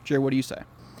that. Jerry, what do you say?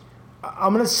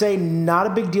 I'm going to say not a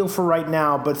big deal for right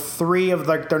now, but 3 of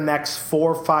their next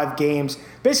 4 or 5 games,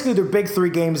 basically their big 3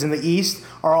 games in the East,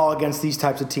 are all against these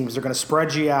types of teams. They're going to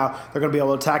spread you out. They're going to be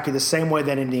able to attack you the same way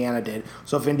that Indiana did.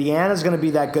 So if Indiana's going to be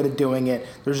that good at doing it,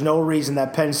 there's no reason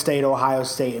that Penn State, Ohio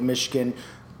State, and Michigan,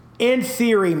 in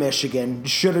theory Michigan,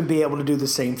 shouldn't be able to do the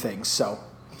same thing. So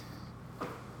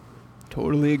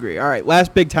totally agree. All right,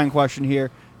 last Big Ten question here.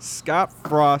 Scott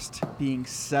Frost being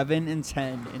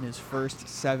 7-10 in his first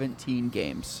 17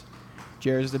 games.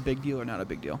 Jared, is it a big deal or not a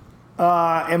big deal?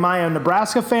 Am I a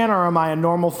Nebraska fan or am I a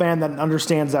normal fan that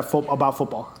understands that about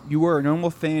football? You are a normal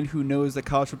fan who knows that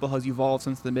college football has evolved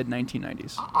since the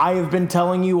mid-1990s. I have been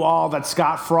telling you all that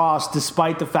Scott Frost,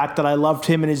 despite the fact that I loved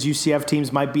him and his UCF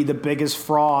teams, might be the biggest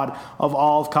fraud of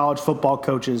all of college football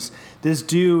coaches. This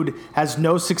dude has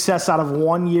no success out of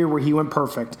 1 year where he went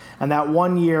perfect. And that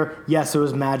 1 year, yes, it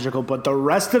was magical. But the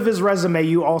rest of his resume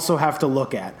you also have to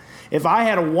look at. If I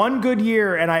had one good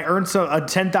year and I earned a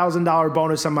 $10,000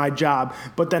 bonus on my job,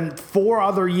 but then 4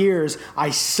 other years I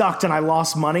sucked and I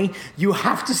lost money, you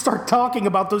have to start talking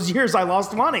about those years I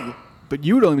lost money. But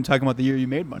you don't even talk about the year you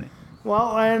made money.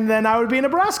 Well, and then I would be a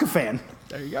Nebraska fan.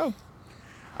 There you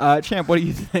go. Champ, what do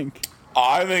you think?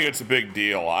 I think it's a big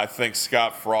deal. I think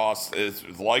Scott Frost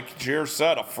is, like Jer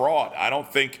said, a fraud. I don't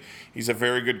think he's a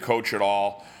very good coach at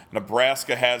all.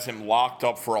 Nebraska has him locked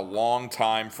up for a long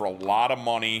time for a lot of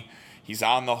money. He's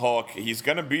on the hook. He's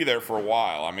going to be there for a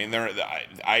while. I mean,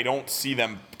 I don't see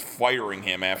them firing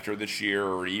him after this year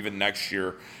or even next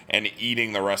year and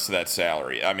eating the rest of that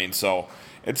salary. I mean, so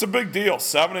it's a big deal.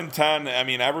 7-10. I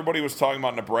mean, everybody was talking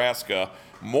about Nebraska.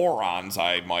 Morons,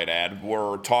 I might add,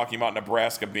 were talking about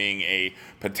Nebraska being a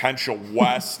potential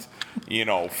West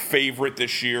favorite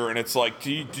this year. And it's like,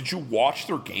 did you watch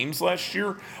their games last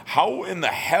year? How in the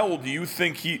hell do you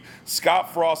think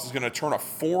Scott Frost is going to turn a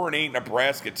 4-8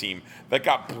 Nebraska team that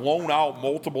got blown out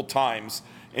multiple times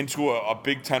into a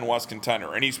Big Ten West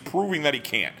contender? And he's proving that he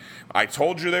can't. I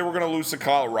told you they were going to lose to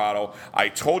Colorado. I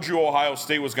told you Ohio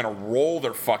State was going to roll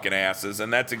their fucking asses,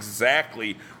 and that's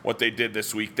exactly what they did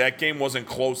this week. That game wasn't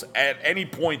close at any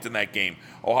point in that game.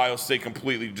 Ohio State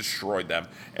completely destroyed them.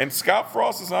 And Scott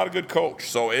Frost is not a good coach,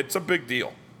 so it's a big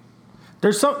deal.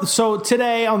 So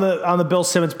today on the Bill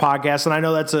Simmons podcast, and I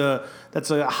know that's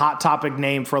a hot topic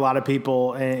name for a lot of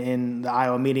people in the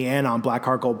Iowa media and on Black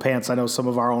Heart Gold Pants. I know some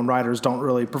of our own writers don't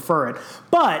really prefer it.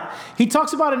 But he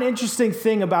talks about an interesting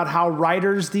thing about how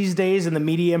writers these days, and the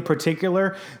media in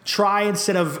particular, try,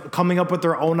 instead of coming up with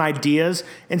their own ideas,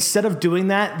 instead of doing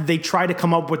that, they try to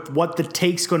come up with what the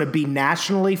take's going to be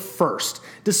nationally first,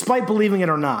 despite believing it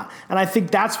or not. And I think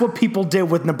that's what people did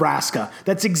with Nebraska.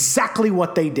 That's exactly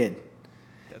what they did.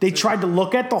 They tried to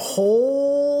look at the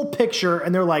whole picture,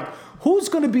 and they're like, who's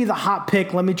going to be the hot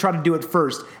pick? Let me try to do it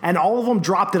first. And all of them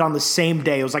dropped it on the same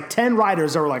day. It was like 10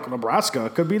 riders that were like, Nebraska,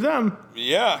 it could be them.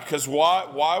 Yeah, because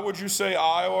why would you say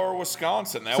Iowa or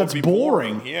Wisconsin? That That's would be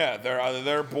boring. Yeah,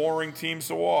 they're boring teams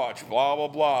to watch. Blah, blah,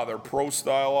 blah. They're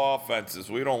pro-style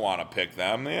offenses. We don't want to pick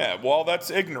them. Yeah, well,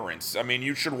 that's ignorance. I mean,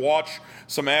 you should watch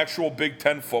some actual Big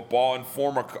Ten football and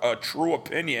form a true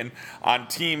opinion on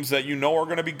teams that you know are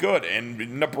going to be good.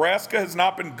 And Nebraska has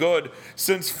not been good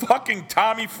since fucking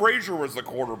Tommy Frazier was the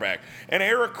quarterback. And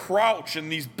Eric Crouch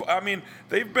and these, I mean,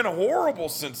 they've been horrible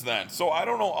since then. So I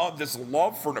don't know, this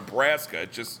love for Nebraska,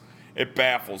 it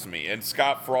baffles me. And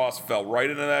Scott Frost fell right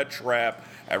into that trap.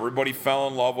 Everybody fell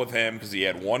in love with him because he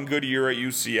had one good year at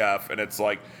UCF, and it's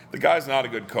like, the guy's not a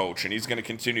good coach, and he's going to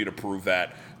continue to prove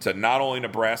that to not only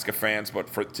Nebraska fans,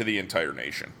 but to the entire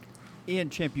nation. Ian,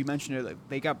 Champ, you mentioned it, like,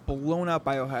 they got blown out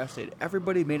by Ohio State.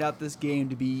 Everybody made out this game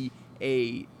to be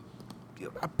a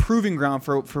proving ground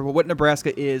for what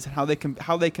Nebraska is, and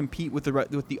how they compete with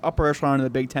the upper echelon of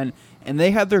the Big Ten, and they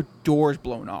had their doors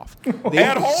blown off.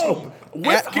 At home,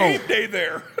 with game day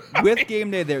there. With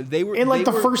game day there, they were in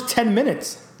the first 10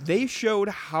 minutes. They showed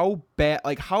how bad,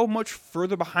 like how much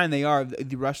further behind they are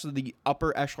the rest of the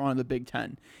upper echelon of the Big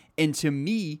Ten, and to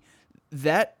me,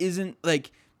 that isn't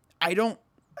like I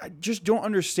just don't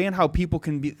understand how people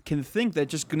can think that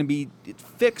just going to be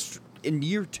fixed in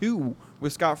year 2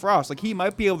 with Scott Frost. Like, he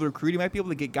might be able to recruit, he might be able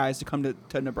to get guys to come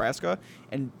to Nebraska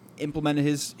and implement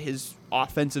his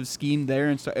offensive scheme there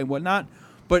and whatnot,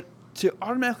 but to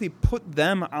automatically put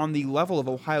them on the level of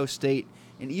Ohio State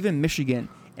and even Michigan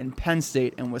and Penn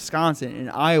State and Wisconsin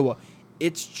and Iowa,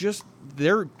 it's just,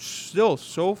 they're still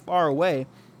so far away.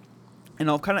 And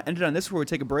I'll kind of end it on this before we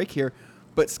take a break here.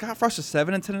 But Scott Frost was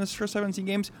 7-10 in his first 17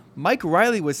 games. Mike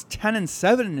Riley was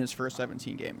 10-7 in his first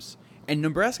 17 games. And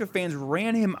Nebraska fans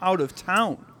ran him out of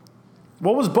town.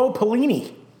 What was Bo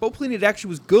Pelini? Bo Pelini actually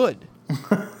was good.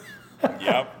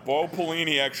 Yep, Bo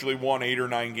Pelini actually won 8 or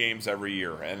 9 games every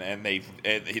year, and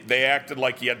they acted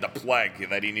like he had the plague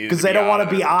that he needed. Because they don't want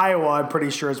to be Iowa, I'm pretty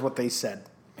sure is what they said.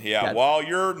 Yeah, well,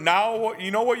 you're now, you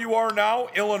know what you are now?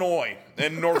 Illinois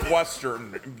and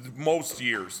Northwestern most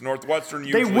years. Northwestern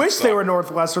usually They wish suck. they were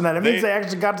Northwestern then. It means they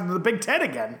actually got to the Big Ten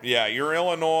again. Yeah, you're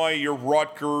Illinois, you're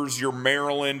Rutgers, you're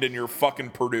Maryland, and you're fucking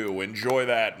Purdue. Enjoy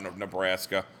that,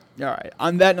 Nebraska. All right.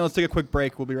 On that note, let's take a quick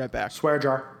break. We'll be right back. Swear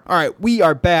jar. All right, we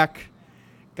are back.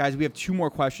 Guys, we have 2 more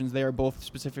questions. They are both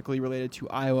specifically related to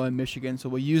Iowa and Michigan, so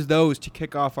we'll use those to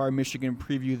kick off our Michigan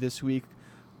preview this week.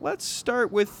 Let's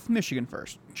start with Michigan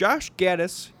first. Josh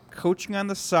Gaddis coaching on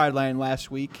the sideline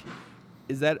last week.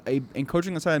 Is that and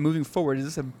coaching on the sideline moving forward, is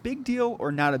this a big deal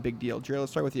or not a big deal? Jerry,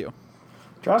 let's start with you.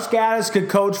 Josh Gaddis could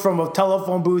coach from a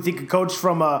telephone booth. He could coach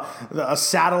from a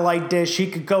satellite dish. He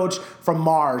could coach from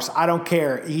Mars. I don't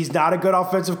care. He's not a good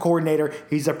offensive coordinator.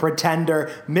 He's a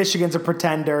pretender. Michigan's a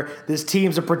pretender. This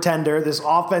team's a pretender. This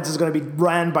offense is going to be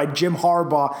ran by Jim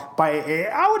Harbaugh.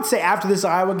 I would say after this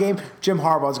Iowa game, Jim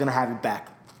Harbaugh is going to have it back.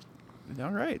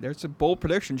 All right. There's a bold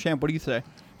prediction. Champ, what do you say?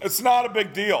 It's not a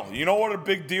big deal. You know what a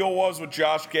big deal was with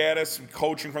Josh Gaddis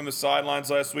coaching from the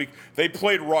sidelines last week? They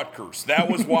played Rutgers.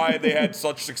 That was why they had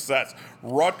such success.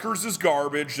 Rutgers is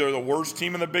garbage. They're the worst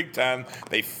team in the Big Ten.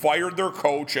 They fired their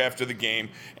coach after the game,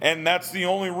 and that's the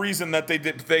only reason that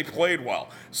they played well.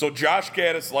 So Josh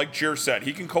Gaddis, like Jer said,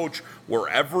 he can coach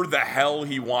wherever the hell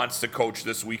he wants to coach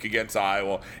this week against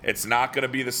Iowa. It's not going to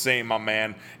be the same, my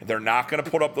man. They're not going to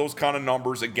put up those kind of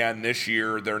numbers again this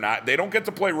year. They don't get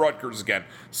to play Rutgers again.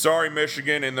 Sorry,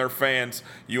 Michigan and their fans.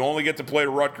 You only get to play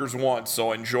Rutgers once,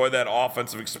 so enjoy that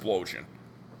offensive explosion.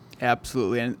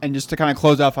 Absolutely. And just to kind of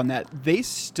close off on that, they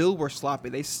still were sloppy.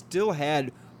 They still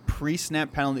had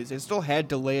pre-snap penalties. They still had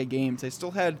delay of games. They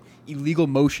still had illegal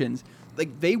motions.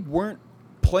 Like, they weren't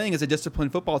playing as a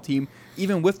disciplined football team,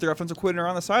 even with their offensive coordinator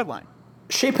on the sideline.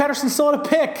 Shea Patterson still had a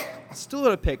pick. Still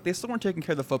had a pick. They still weren't taking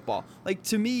care of the football. Like,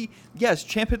 to me, yes,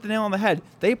 Champ hit the nail on the head.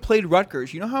 They played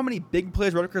Rutgers. You know how many big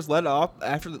plays Rutgers led up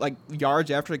after, like, yards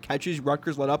after the catches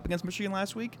Rutgers led up against Michigan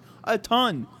last week? A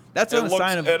ton. That's a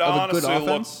sign of a good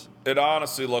offense. It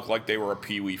honestly looked like they were a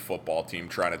peewee football team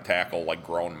trying to tackle like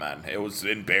grown men. It was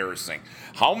embarrassing.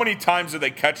 How many times did they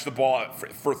catch the ball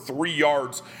for 3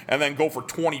 yards and then go for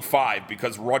 25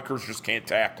 because Rutgers just can't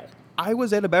tackle? I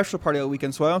was at a bachelor party all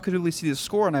weekend, so I don't really see the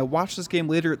score, and I watched this game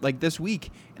later, like this week,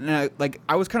 and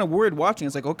I was kind of worried watching.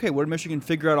 It's like, okay, what did Michigan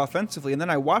figure out offensively? And then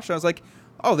I watched it, I was like,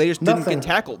 oh, they just didn't get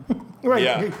tackled. Right.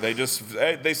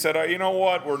 Yeah, they said, you know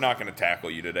what, we're not going to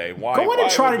tackle you today. Why? Go ahead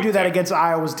and try to do that against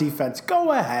Iowa's defense.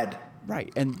 Go ahead.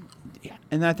 Right, and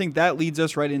And I think that leads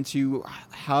us right into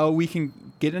how we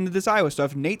can get into this Iowa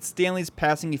stuff. Nate Stanley's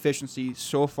passing efficiency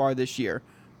so far this year.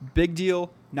 Big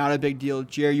deal, not a big deal.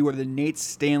 Jerry, you are the Nate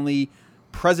Stanley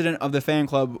president of the fan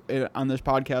club on this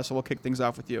podcast, so we'll kick things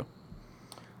off with you.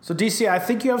 So, DC, I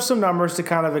think you have some numbers to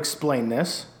kind of explain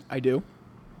this. I do.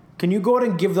 Can you go ahead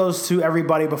and give those to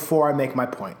everybody before I make my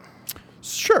point?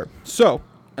 Sure. So,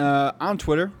 on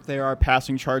Twitter, there are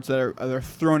passing charts that are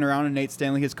thrown around, and Nate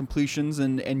Stanley his completions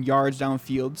and yards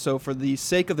downfield. So, for the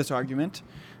sake of this argument,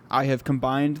 I have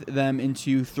combined them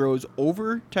into throws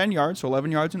over 10 yards, so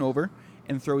 11 yards and over,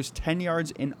 and throws 10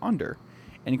 yards and under,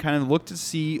 and kind of look to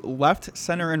see left,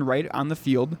 center, and right on the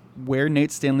field where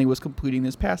Nate Stanley was completing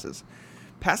his passes.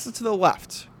 Passes to the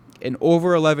left and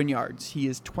over 11 yards. He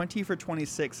is 20 for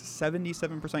 26,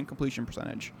 77% completion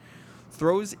percentage.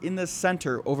 Throws in the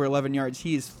center over 11 yards.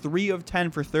 He is 3 of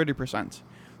 10 for 30%.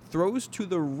 Throws to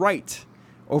the right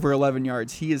over 11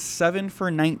 yards. He is 7 for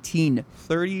 19,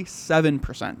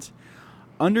 37%.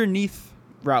 Underneath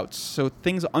routes, so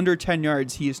things under 10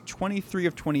 yards, he is 23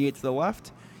 of 28 to the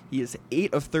left. He is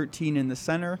 8 of 13 in the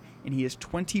center, and he is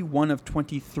 21 of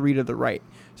 23 to the right.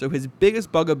 So his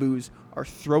biggest bugaboos are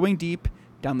throwing deep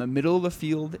down the middle of the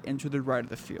field and to the right of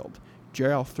the field.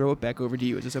 Jerry, I'll throw it back over to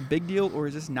you. Is this a big deal or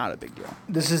is this not a big deal?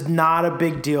 This is not a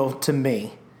big deal to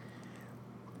me.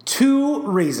 2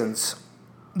 reasons.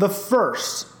 The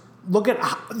first, look at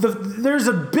there's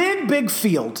a big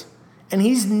field, and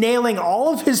he's nailing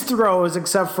all of his throws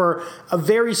except for a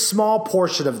very small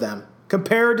portion of them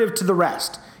comparative to the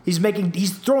rest. He's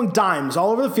throwing dimes all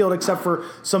over the field except for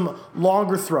some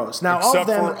longer throws. Now, except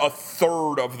for a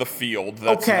third of the field.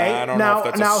 That's okay. I don't know if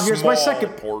that's now a here's small my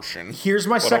second portion. Here's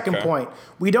my second point.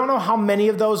 We don't know how many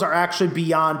of those are actually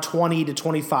beyond 20 to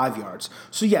 25 yards.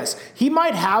 So yes, he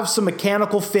might have some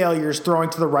mechanical failures throwing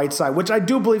to the right side, which I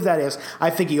do believe that is. I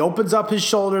think he opens up his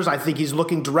shoulders. I think he's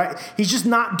looking direct. He's just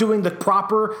not doing the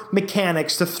proper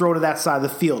mechanics to throw to that side of the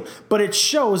field. But it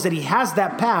shows that he has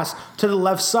that pass to the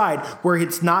left side where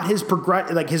it's not his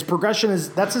his progression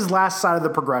that's his last side of the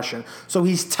progression. So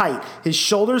he's tight. His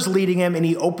shoulders leading him, and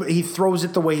he throws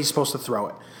it the way he's supposed to throw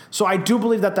it. So I do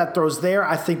believe that throw's there.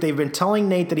 I think they've been telling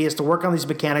Nate that he has to work on these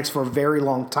mechanics for a very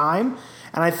long time,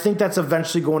 and I think that's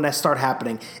eventually going to start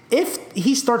happening. If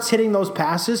he starts hitting those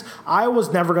passes,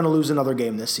 Iowa's never going to lose another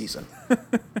game this season.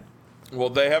 Well,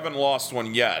 they haven't lost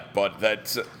one yet, but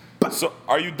that's... So,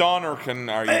 are you done, or are you going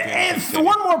to continue?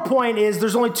 One more point is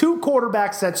there's only 2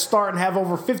 quarterbacks that start and have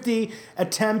over 50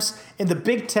 attempts in the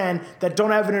Big Ten that don't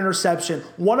have an interception.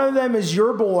 One of them is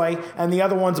your boy, and the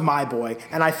other one's my boy,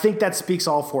 and I think that speaks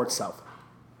all for itself.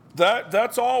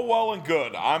 That's all well and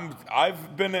good.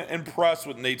 I've been impressed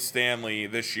with Nate Stanley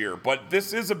this year, but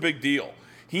this is a big deal.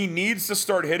 He needs to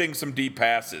start hitting some deep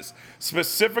passes,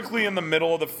 specifically in the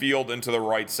middle of the field and to the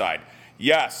right side.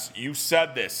 Yes, you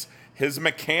said this. His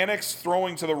mechanics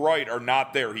throwing to the right are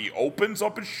not there. He opens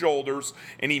up his shoulders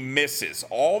and he misses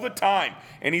all the time.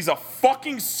 And he's a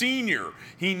fucking senior.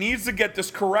 He needs to get this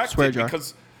corrected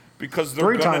because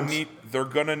they're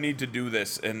gonna need to do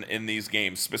this in these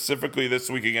games, specifically this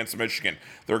week against Michigan.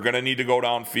 They're gonna need to go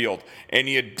downfield. And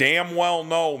you damn well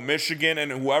know Michigan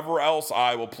and whoever else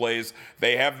Iowa plays,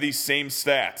 they have these same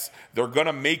stats. They're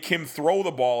gonna make him throw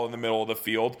the ball in the middle of the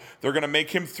field. They're gonna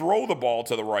make him throw the ball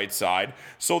to the right side.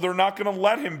 So they're not gonna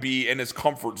let him be in his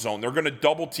comfort zone. They're gonna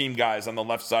double team guys on the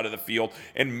left side of the field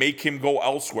and make him go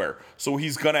elsewhere. So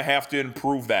he's gonna have to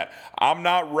improve that. I'm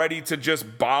not ready to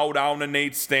just bow down to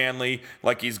Nate Stanley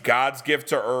like he's God's gift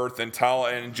to earth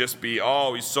and just be,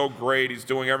 oh, he's so great, he's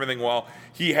doing everything well.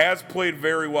 He has played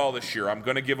very well this year. I'm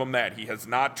going to give him that. He has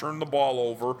not turned the ball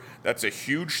over. That's a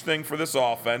huge thing for this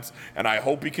offense, and I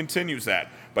hope he continues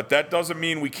that. But that doesn't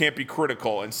mean we can't be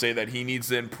critical and say that he needs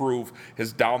to improve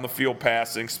his down-the-field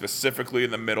passing, specifically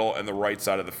in the middle and the right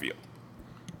side of the field.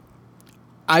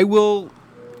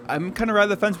 I'm kind of right on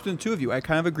the fence between the two of you. I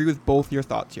kind of agree with both your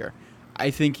thoughts here. I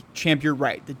think, Champ, you're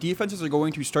right. The defenses are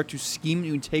going to start to scheme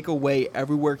and take away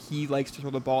everywhere he likes to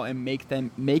throw the ball and make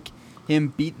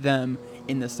him beat them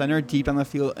in the center, deep on the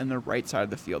field, and the right side of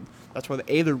the field. That's why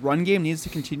the run game needs to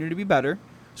continue to be better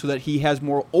so that he has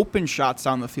more open shots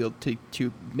down the field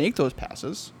to make those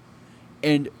passes.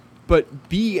 But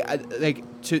B,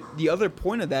 to the other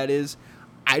point of that is,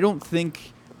 I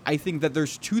think that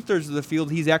there's 2/3 of the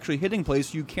field he's actually hitting plays,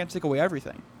 so you can't take away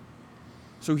everything.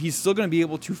 So he's still going to be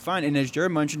able to find, and as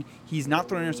Jared mentioned, he's not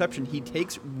throwing an interception. He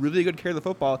takes really good care of the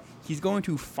football. He's going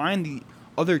to find the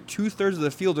other 2/3 of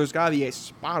the field. There's got to be a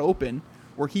spot open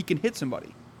where he can hit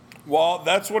somebody. Well,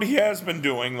 that's what he has been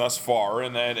doing thus far,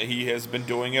 and that he has been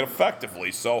doing it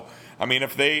effectively. So, I mean,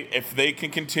 if they can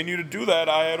continue to do that,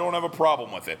 I don't have a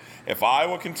problem with it. If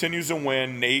Iowa continues to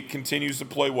win, Nate continues to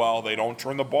play well, they don't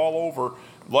turn the ball over,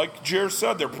 like Jer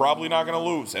said, they're probably not going to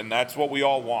lose, and that's what we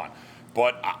all want.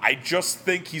 But I just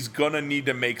think he's going to need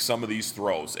to make some of these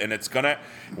throws. And it's going to,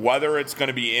 whether it's going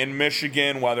to be in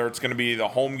Michigan, whether it's going to be the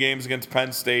home games against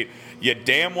Penn State, you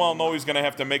damn well know he's going to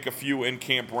have to make a few in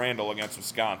Camp Randall against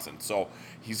Wisconsin. So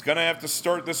he's going to have to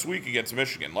start this week against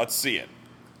Michigan. Let's see it.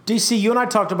 DC, you and I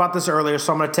talked about this earlier,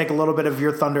 so I'm going to take a little bit of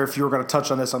your thunder. If you were going to touch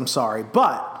on this, I'm sorry.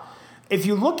 But if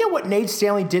you look at what Nate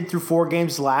Stanley did through 4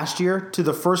 games last year to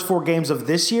the first 4 games of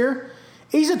this year,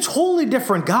 he's a totally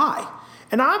different guy.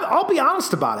 And I'll be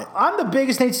honest about it. I'm the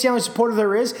biggest Nate Stanley supporter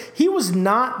there is. He was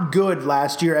not good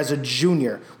last year as a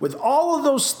junior. With all of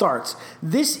those starts,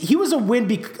 he was a win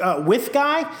with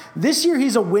guy. This year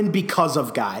he's a win because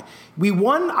of guy. We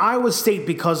won Iowa State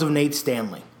because of Nate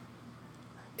Stanley.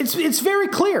 It's very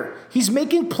clear. He's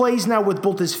making plays now with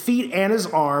both his feet and his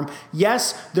arm.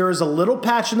 Yes, there is a little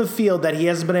patch in the field that he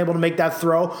hasn't been able to make that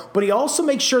throw, but he also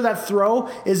makes sure that throw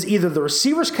is either the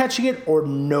receiver's catching it or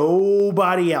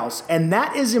nobody else, and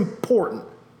that is important.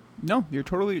 No, you're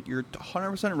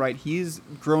 100% right. He's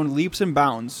grown leaps and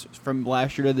bounds from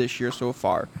last year to this year so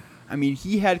far. I mean,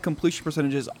 he had completion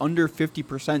percentages under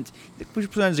 50%. The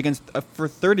completion percentage for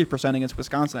 30% against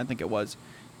Wisconsin, I think it was.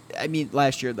 I mean,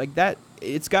 last year, like that,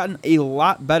 it's gotten a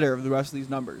lot better of the rest of these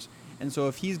numbers. And so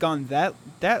if he's gone that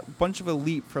bunch of a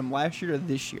leap from last year to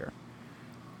this year,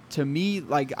 to me,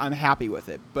 like, I'm happy with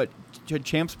it. But to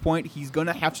Champ's point, he's going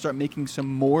to have to start making some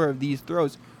more of these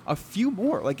throws, a few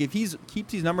more. Like, if he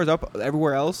keeps these numbers up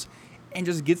everywhere else and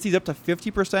just gets these up to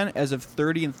 50% as of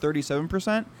 30 and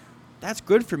 37%, that's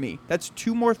good for me. That's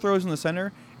 2 more throws in the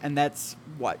center, and that's,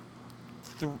 what,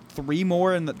 3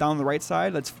 more down the right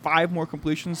side. That's 5 more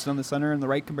completions on the center and the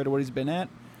right compared to what he's been at.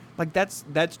 Like, that's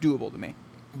doable to me.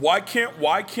 Why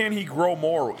can't he grow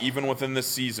more even within this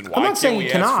season? Why I'm not can't saying we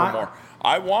he ask cannot. for more?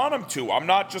 I want him to. I'm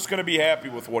not just going to be happy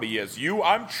with what he is.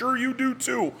 I'm sure you do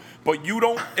too, but you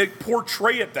don't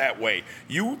portray it that way.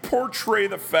 You portray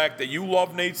the fact that you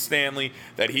love Nate Stanley,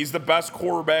 that he's the best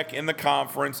quarterback in the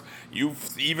conference.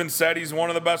 You've even said he's one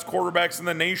of the best quarterbacks in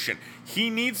the nation. He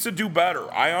needs to do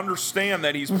better. I understand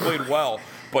that he's played well,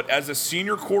 but as a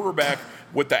senior quarterback,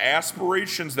 with the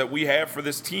aspirations that we have for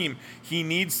this team, he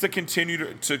needs to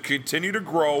continue to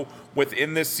grow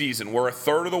within this season. We're a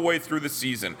third of the way through the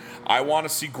season. I want to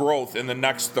see growth in the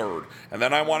next third, and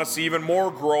then I want to see even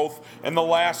more growth in the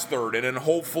last third, and then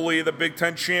hopefully the Big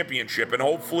Ten championship, and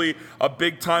hopefully a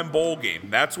big-time bowl game.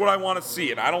 That's what I want to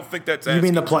see, and I don't think that's You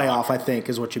mean the playoff, I think,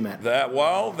 is what you meant.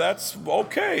 That's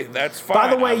okay. That's fine.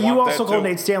 By the way, you also called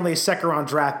Nate Stanley a second-round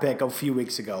draft pick a few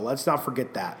weeks ago. Let's not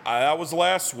forget that. That was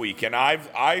last week, and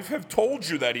I have told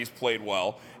you that he's played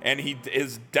well, and he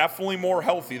is definitely more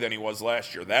healthy than he was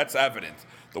last year. That's evident.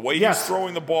 The way he's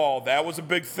throwing the ball, that was a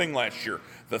big thing last year.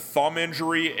 The thumb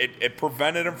injury, it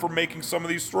prevented him from making some of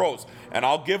these throws, and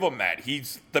I'll give him that.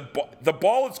 The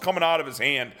ball is coming out of his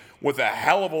hand with a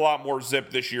hell of a lot more zip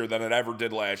this year than it ever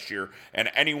did last year, and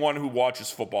anyone who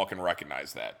watches football can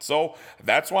recognize that. So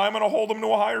that's why I'm going to hold him to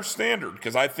a higher standard,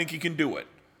 because I think he can do it.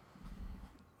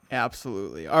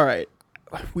 Absolutely. All right.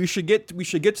 We should get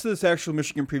to this actual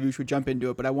Michigan preview. We should jump into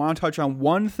it, but I want to touch on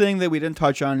one thing that we didn't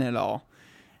touch on at all.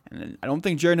 And I don't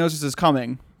think Jared knows this is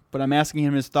coming, but I'm asking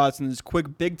him his thoughts on this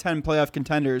quick Big Ten playoff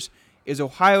contenders. Is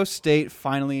Ohio State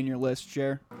finally in your list,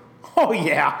 Jared? Oh,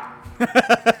 yeah.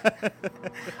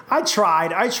 I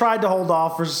tried to hold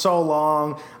off for so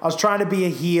long. I was trying to be a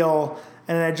heel,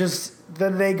 and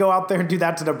then they go out there and do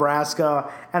that to Nebraska.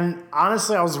 And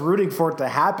honestly, I was rooting for it to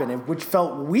happen, which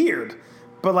felt weird.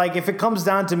 But, like, if it comes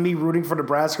down to me rooting for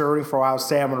Nebraska or rooting for Ohio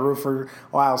State, I'm going to root for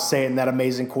Ohio State and that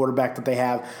amazing quarterback that they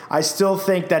have. I still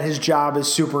think that his job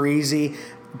is super easy.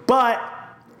 But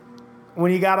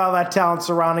when you got all that talent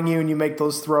surrounding you and you make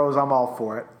those throws, I'm all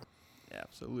for it.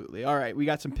 Absolutely. All right, we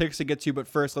got some picks to get to, but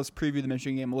first let's preview the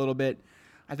Michigan game a little bit.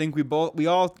 I think we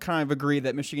all kind of agree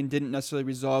that Michigan didn't necessarily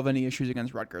resolve any issues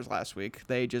against Rutgers last week.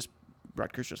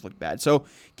 Rutgers just looked bad. So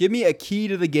give me a key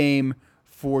to the game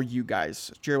for you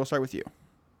guys. Jerry, we'll start with you.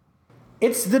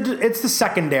 It's the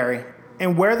secondary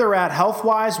and where they're at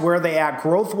health-wise, where they at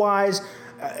growth-wise.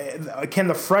 Can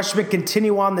the freshmen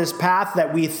continue on this path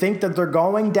that we think that they're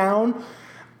going down?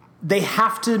 They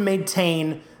have to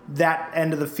maintain that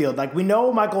end of the field. Like, we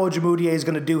know Michael Ojemudia is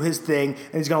going to do his thing,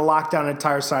 and he's going to lock down an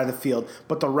entire side of the field.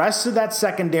 But the rest of that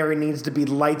secondary needs to be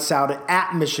lights out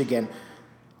at Michigan.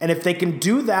 And if they can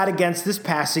do that against this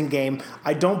passing game,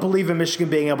 I don't believe in Michigan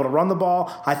being able to run the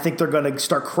ball. I think they're going to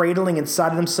start cradling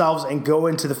inside of themselves and go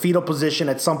into the fetal position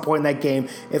at some point in that game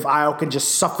if Iowa can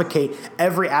just suffocate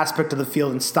every aspect of the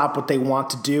field and stop what they want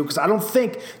to do. Because I don't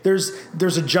think there's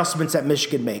adjustments that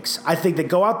Michigan makes. I think they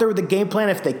go out there with a game plan.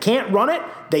 If they can't run it,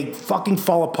 they fucking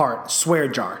fall apart. Swear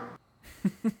jar.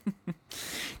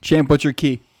 Champ, what's your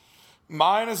key?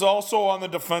 Mine is also on the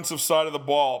defensive side of the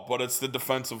ball, but it's the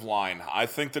defensive line. I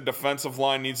think the defensive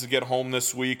line needs to get home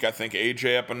this week. I think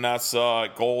A.J.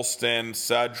 Epinesa, Golston,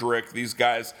 Cedric, these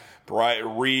guys,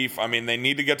 Reef, I mean, they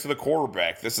need to get to the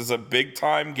quarterback. This is a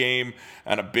big-time game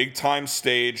and a big-time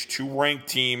stage. 2 ranked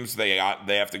teams. They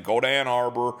have to go to Ann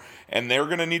Arbor, and they're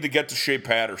going to need to get to Shea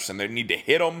Patterson. They need to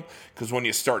hit him, because when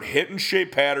you start hitting Shea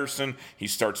Patterson, he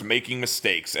starts making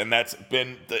mistakes, and that's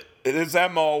been his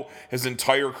MO his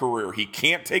entire career. He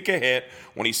can't take a hit.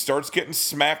 When he starts getting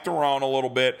smacked around a little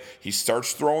bit, he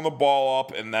starts throwing the ball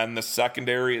up, and then the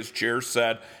secondary, as Jer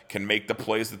said, can make the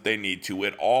plays that they need to.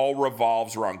 It all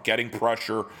revolves around getting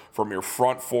pressure from your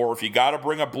front 4. If you got to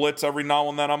bring a blitz every now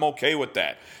and then, I'm okay with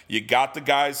that. You got the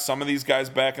guys, some of these guys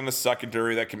back in the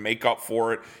secondary that can make up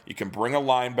for it. You can bring a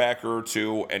linebacker or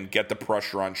 2 and get the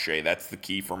pressure on Shea. That's the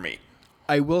key for me.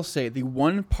 I will say the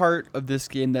one part of this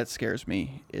game that scares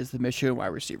me is the Michigan wide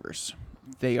receivers.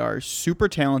 They are super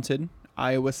talented.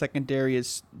 Iowa secondary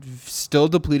is still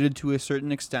depleted to a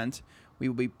certain extent.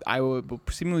 Iowa will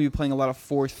seemingly be playing a lot of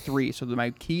 4-3. So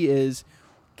my key is,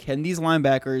 can these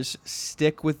linebackers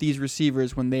stick with these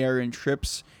receivers when they are in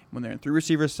trips, when they're in 3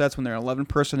 receiver sets, when they're in 11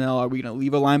 personnel? Are we going to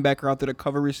leave a linebacker out there to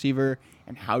cover receiver?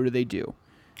 And how do they do?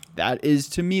 That is,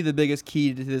 to me, the biggest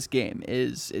key to this game.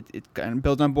 Is it kind of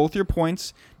builds on both your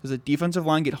points. Does the defensive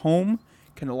line get home?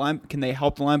 Can they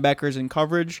help the linebackers in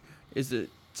coverage? Is it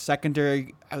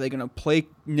secondary? Are they going to play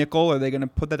nickel? Are they going to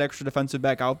put that extra defensive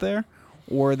back out there?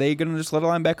 Or are they going to just let a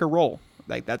linebacker roll?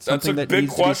 That's something that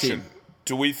needs to be seen.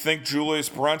 Do we think Julius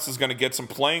Brents is going to get some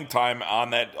playing time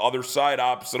on that other side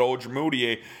opposite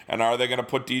Ojemudia, and are they going to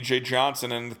put DJ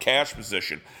Johnson in the cash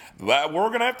position? That we're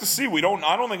going to have to see. I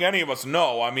don't think any of us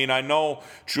know. I mean, I know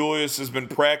Julius has been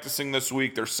practicing this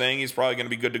week. They're saying he's probably going to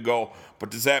be good to go. But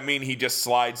does that mean he just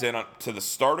slides in to the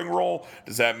starting role?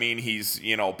 Does that mean he's,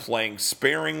 playing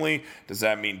sparingly? Does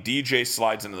that mean DJ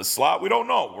slides into the slot? We don't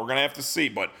know. We're going to have to see.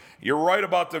 But you're right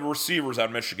about the receivers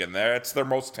on Michigan. That's their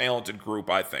most talented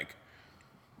group, I think.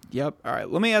 Yep. All right.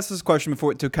 Let me ask this question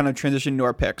to kind of transition to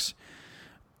our picks.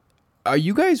 Are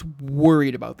you guys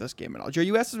worried about this game at all? Jerry,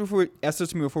 you asked this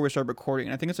to me before we started recording,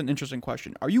 and I think it's an interesting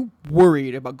question. Are you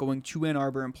worried about going to Ann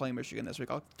Arbor and playing Michigan this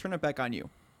week? I'll turn it back on you.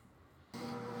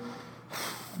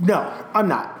 No, I'm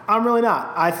not. I'm really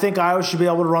not. I think Iowa should be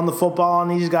able to run the football on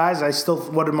these guys.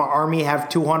 What did my Army have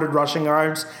 200 rushing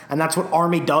yards? And that's what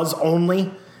Army does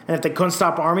only. And if they couldn't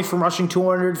stop Army from rushing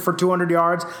 200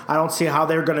 yards, I don't see how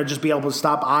they're going to just be able to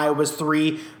stop Iowa's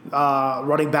 3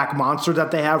 running back monster that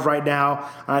they have right now.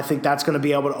 And I think that's going to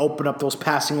be able to open up those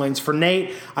passing lanes for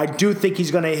Nate. I do think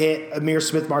he's going to hit Amir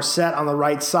Smith-Marset on the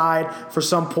right side for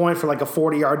some point for like a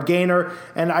 40-yard gainer.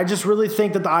 And I just really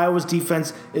think that the Iowa's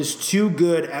defense is too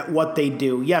good at what they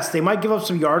do. Yes, they might give up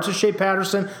some yards to Shea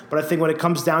Patterson, but I think when it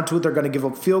comes down to it, they're going to give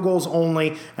up field goals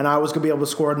only, and Iowa's going to be able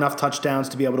to score enough touchdowns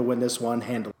to be able to win this one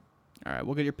handily. All right,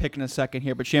 we'll get your pick in a second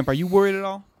here. But, Champ, are you worried at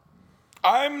all?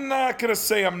 I'm not going to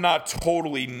say I'm not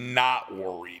totally not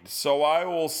worried. So I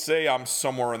will say I'm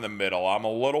somewhere in the middle. I'm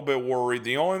a little bit worried.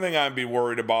 The only thing I'd be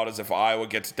worried about is if Iowa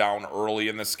gets down early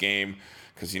in this game,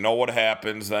 because you know what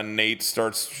happens. Then Nate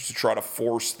starts to try to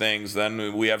force things.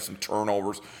 Then we have some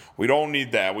turnovers. We don't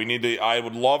need that. I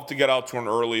would love to get out to an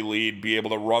early lead, be able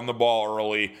to run the ball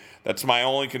early. That's my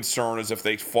only concern, is if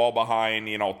they fall behind,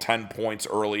 10 points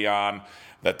early on,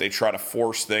 that they try to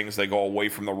force things. They go away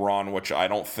from the run, which I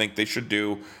don't think they should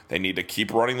do. They need to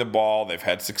keep running the ball. They've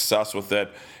had success with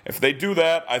it. If they do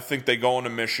that, I think they go into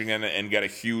Michigan and get a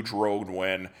huge road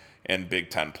win in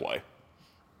Big Ten play.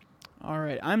 All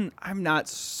right, I'm not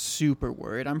super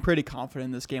worried. I'm pretty confident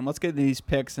in this game. Let's get into these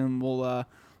picks, and we'll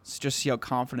just see how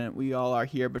confident we all are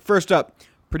here. But first up,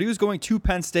 Purdue's going to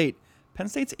Penn State. Penn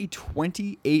State's a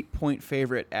 28-point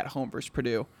favorite at home versus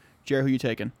Purdue. Jared, who you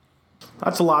taking?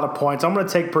 That's a lot of points. I'm going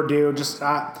to take Purdue.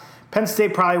 Penn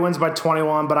State probably wins by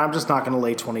 21, but I'm just not going to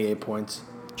lay 28 points.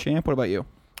 Champ, what about you?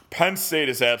 Penn State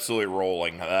is absolutely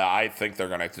rolling. I think they're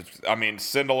going to. I mean,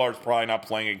 Sindelar's probably not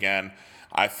playing again.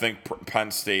 I think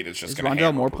Penn State is just going to. Is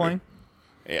Rondell Moore playing?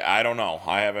 Yeah, I don't know.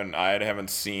 I haven't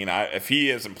seen. If he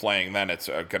isn't playing, then it's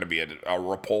going to be a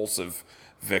repulsive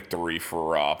victory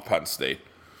for Penn State.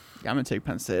 Yeah, I'm going to take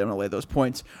Penn State. I'm going to lay those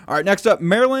points. All right, next up,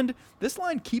 Maryland. This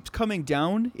line keeps coming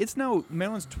down. It's now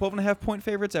Maryland's 12.5-point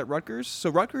favorites at Rutgers.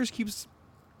 So Rutgers keeps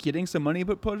getting some money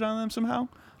put on them somehow.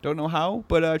 Don't know how,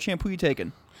 but Champ, who you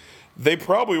taking? They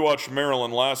probably watched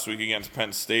Maryland last week against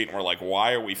Penn State and were like,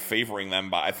 why are we favoring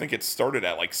them by, I think it started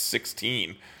at like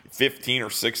 15 or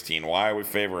 16. Why are we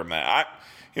favoring that?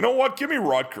 You know what? Give me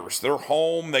Rutgers. They're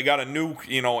home. They got a new,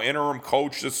 interim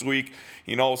coach this week.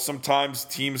 Sometimes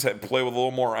teams play with a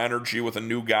little more energy with a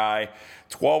new guy.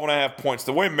 12.5 points.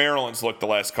 The way Maryland's looked the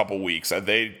last couple weeks,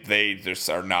 they just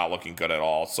are not looking good at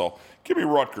all. So give me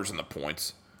Rutgers in the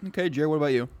points. Okay, Jared, what about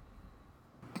you?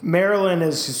 Maryland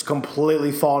is just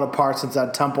completely fallen apart since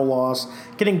that Temple loss,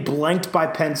 getting blanked by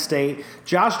Penn State.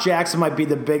 Josh Jackson might be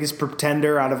the biggest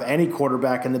pretender out of any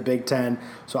quarterback in the Big Ten.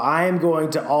 So I am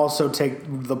going to also take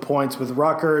the points with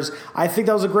Rutgers. I think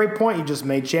that was a great point you just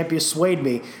made, Champ. You swayed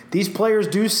me. These players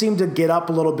do seem to get up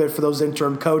a little bit for those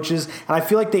interim coaches, and I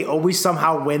feel like they always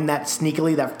somehow win that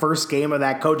sneakily, that first game of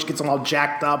that coach gets them all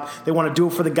jacked up. They want to do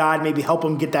it for the guy, maybe help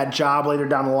him get that job later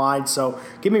down the line. So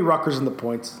give me Rutgers in the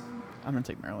points. I'm going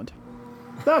to take Maryland.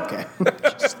 Okay.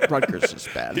 Rutgers is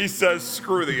bad. He says,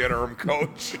 screw the interim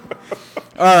coach.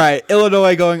 All right,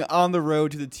 Illinois going on the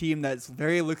road to the team that's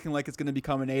very looking like it's going to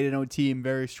become an 8-0 team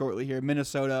very shortly here.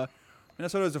 Minnesota.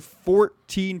 Minnesota is a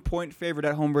 14-point favorite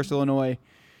at home versus Illinois.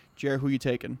 Jared, who you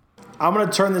taking? I'm going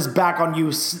to turn this back on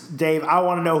you, Dave. I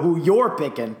want to know who you're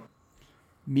picking.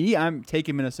 Me, I'm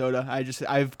taking Minnesota.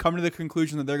 I've come to the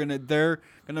conclusion that they're gonna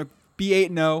be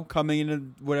 8-0 coming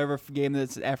into whatever game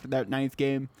that's after that 9th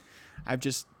game. I've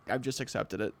just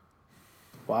accepted it.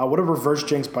 Wow, what a reverse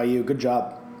jinx by you. Good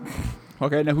job.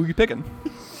 Okay, now who are you picking?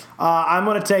 I'm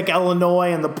going to take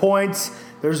Illinois and the points.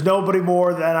 There's nobody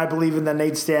more than I believe in than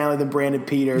Nate Stanley than Brandon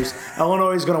Peters.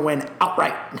 Illinois is going to win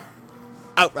outright.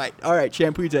 Outright. All right,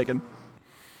 Champ, who are you taking?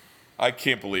 I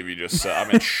can't believe you just said. I'm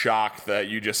in shock that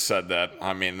you just said that.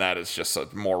 I mean, that is just a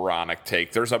moronic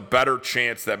take. There's a better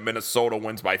chance that Minnesota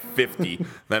wins by 50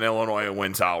 than Illinois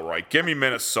wins outright. Give me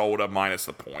Minnesota minus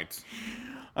the points.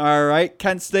 All right,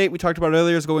 Kent State, we talked about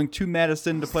earlier, is going to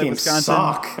Madison to play Wisconsin.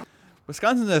 Suck.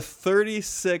 Wisconsin's a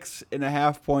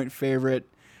 36.5-point favorite.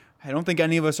 I don't think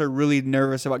any of us are really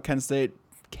nervous about Kent State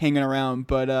hanging around,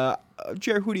 but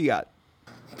Jared, who do you got?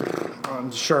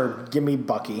 I'm sure. Give me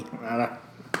Bucky.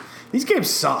 These games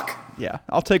suck. Yeah,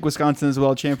 I'll take Wisconsin as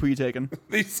well. Champ, who you taking?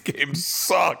 These games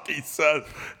suck, he says.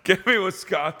 Give me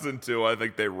Wisconsin, too. I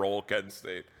think they roll Kent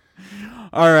State.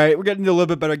 All right, we're getting to a little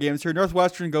bit better games here.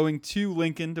 Northwestern going to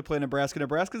Lincoln to play Nebraska.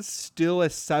 Nebraska's still a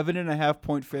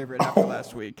 7.5-point favorite after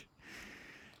last week.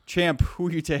 Champ, who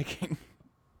are you taking?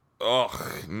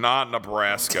 Ugh, not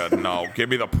Nebraska. No, give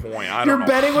me the point. You're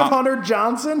betting with Hunter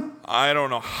Johnson? I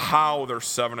don't know how they're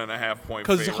 7.5-point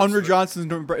Because favorites. Hunter Johnson's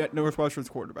Northwestern's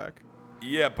quarterback.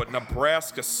 Yeah, but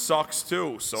Nebraska sucks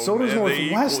too. So does they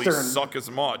equally Northwestern. suck as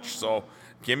much. So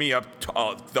give me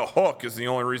the hook is the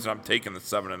only reason I'm taking the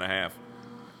 7.5.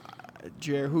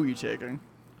 Jared, who are you taking?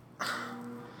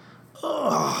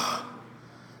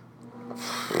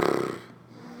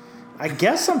 I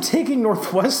guess I'm taking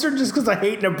Northwestern just because I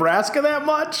hate Nebraska that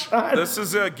much. This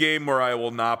is a game where I will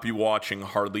not be watching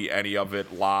hardly any of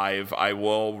it live. I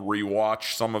will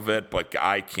rewatch some of it, but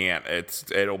I can't.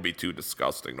 It'll be too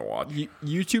disgusting to watch.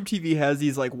 YouTube TV has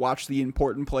these watch the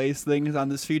important plays things on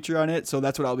this feature on it, so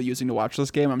that's what I'll be using to watch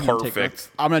this game. I'm going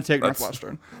to take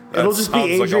Northwestern. It'll just be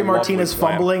Adrian Martinez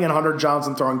fumbling and Hunter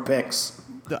Johnson throwing picks.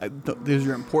 These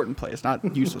are important plays,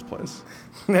 not useless plays.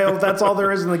 No, that's all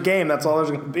there is in the game. That's all there's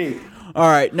going to be. All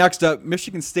right, next up,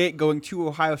 Michigan State going to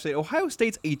Ohio State. Ohio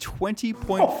State's a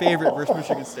 20-point favorite versus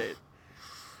Michigan State.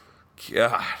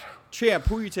 God. Champ,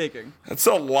 who are you taking? That's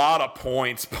a lot of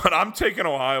points, but I'm taking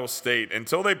Ohio State.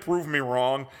 Until they prove me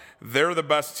wrong, they're the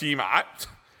best team. I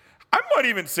might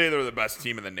even say they're the best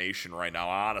team in the nation right now,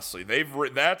 honestly.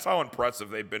 That's how impressive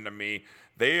they've been to me.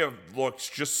 They have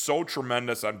looked just so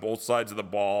tremendous on both sides of the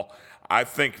ball. I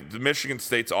think the Michigan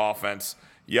State's offense,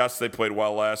 yes, they played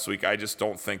well last week. I just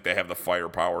don't think they have the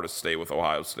firepower to stay with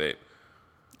Ohio State.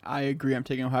 I agree. I'm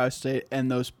taking Ohio State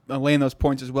and laying those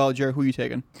points as well. Jared, who are you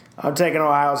taking? I'm taking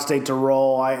Ohio State to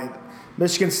roll.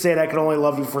 Michigan State, I can only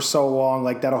love you for so long.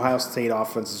 That Ohio State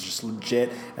offense is just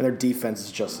legit, and their defense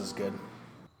is just as good.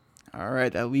 All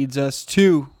right, that leads us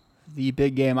to the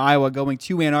big game. Iowa going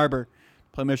to Ann Arbor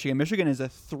to play Michigan. Michigan is a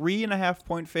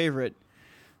 3.5-point favorite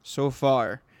so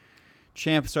far.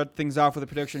 Champ, start things off with a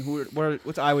prediction.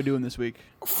 What's Iowa doing this week?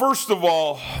 First of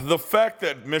all, the fact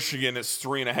that Michigan is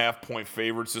 3.5-point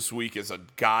favorites this week is a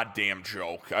goddamn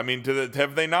joke. I mean,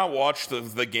 have they not watched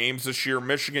the games this year?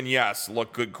 Michigan, yes,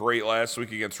 looked great last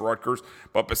week against Rutgers,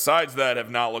 but besides that, have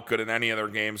not looked good in any of their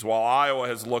games, while Iowa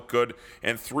has looked good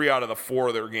in 3 out of the 4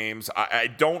 of their games. I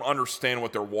don't understand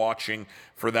what they're watching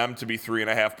for them to be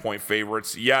 3.5-point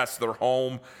favorites. Yes, they're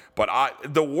home, but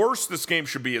the worst this game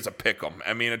should be is a pick 'em.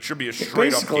 I mean, it should be a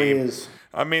straight-up game. Is.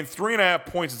 I mean, 3.5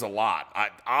 points is a lot.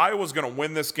 Iowa's going to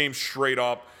win this game straight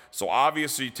up, so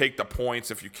obviously you take the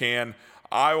points if you can.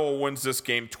 Iowa wins this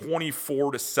game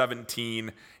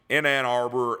 24-17 in Ann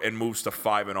Arbor and moves to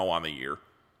 5-0 on the year.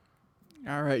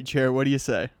 All right, Jared, what do you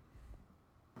say?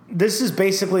 This is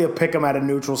basically a pick 'em at a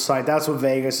neutral site. That's what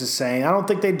Vegas is saying. I don't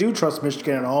think they do trust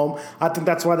Michigan at home. I think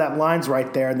that's why that line's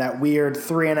right there in that weird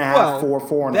 3.5,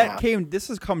 4.5. This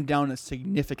has come down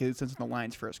significantly since the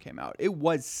lines first came out. It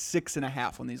was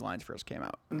 6.5 when these lines first came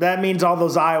out. That means all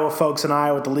those Iowa folks in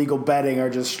Iowa with the legal betting are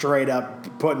just straight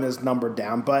up putting this number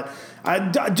down. But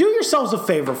do yourselves a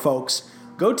favor, folks.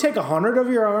 Go take 100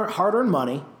 of your hard-earned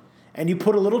money, and you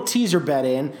put a little teaser bet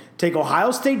in. Take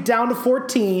Ohio State down to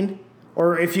 14.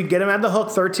 Or if you get them at the hook,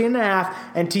 13.5,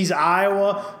 and tease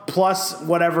Iowa plus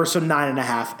whatever, so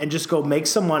 9.5, and just go make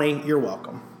some money. You're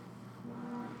welcome.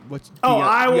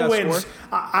 Iowa wins.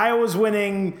 Iowa's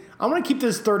winning. I'm going to keep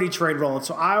this 30 trade rolling.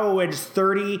 So Iowa wins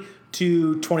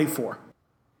 30-24.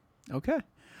 Okay.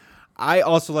 I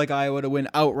also like Iowa to win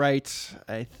outright.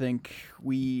 I think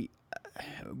we've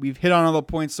hit on all the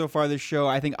points so far this show.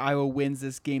 I think Iowa wins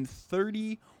this game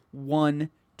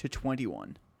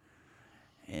 31-21.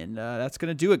 And that's going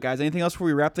to do it, guys. Anything else before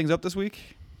we wrap things up this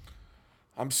week?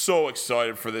 I'm so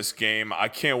excited for this game. I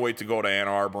can't wait to go to Ann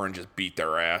Arbor and just beat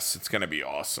their ass. It's going to be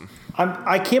awesome.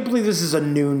 I can't believe this is a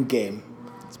noon game.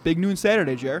 It's big noon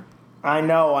Saturday, Jer. I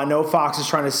know Fox is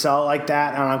trying to sell it like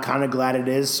that, and I'm kind of glad it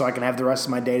is so I can have the rest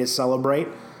of my day to celebrate.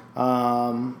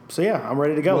 So, yeah, I'm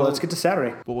ready to go. Let's get to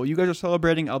Saturday. Well, while you guys are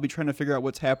celebrating, I'll be trying to figure out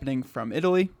what's happening from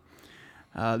Italy.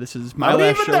 This is my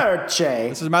last show.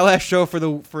 This is my last show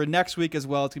for next week as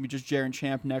well. It's gonna be just Jared and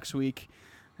Champ next week,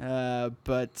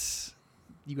 but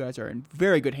you guys are in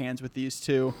very good hands with these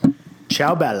two.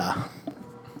 Ciao, Bella.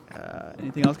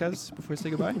 Anything else, guys, before we say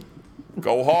goodbye?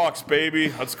 Go Hawks,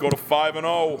 baby! Let's go to 5-0.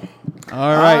 All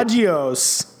right.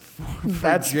 Adios.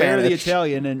 That's Jared the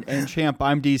Italian and Champ.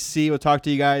 I'm DC. We'll talk to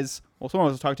you guys. Well,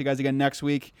 someone will talk to you guys again next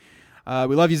week.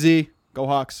 We love you, Z. Go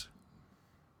Hawks.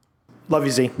 Love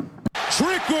you, Z.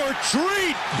 Trick or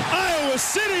treat, Iowa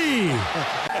City.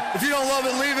 If you don't love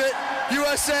it, leave it.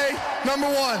 USA,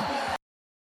 #1.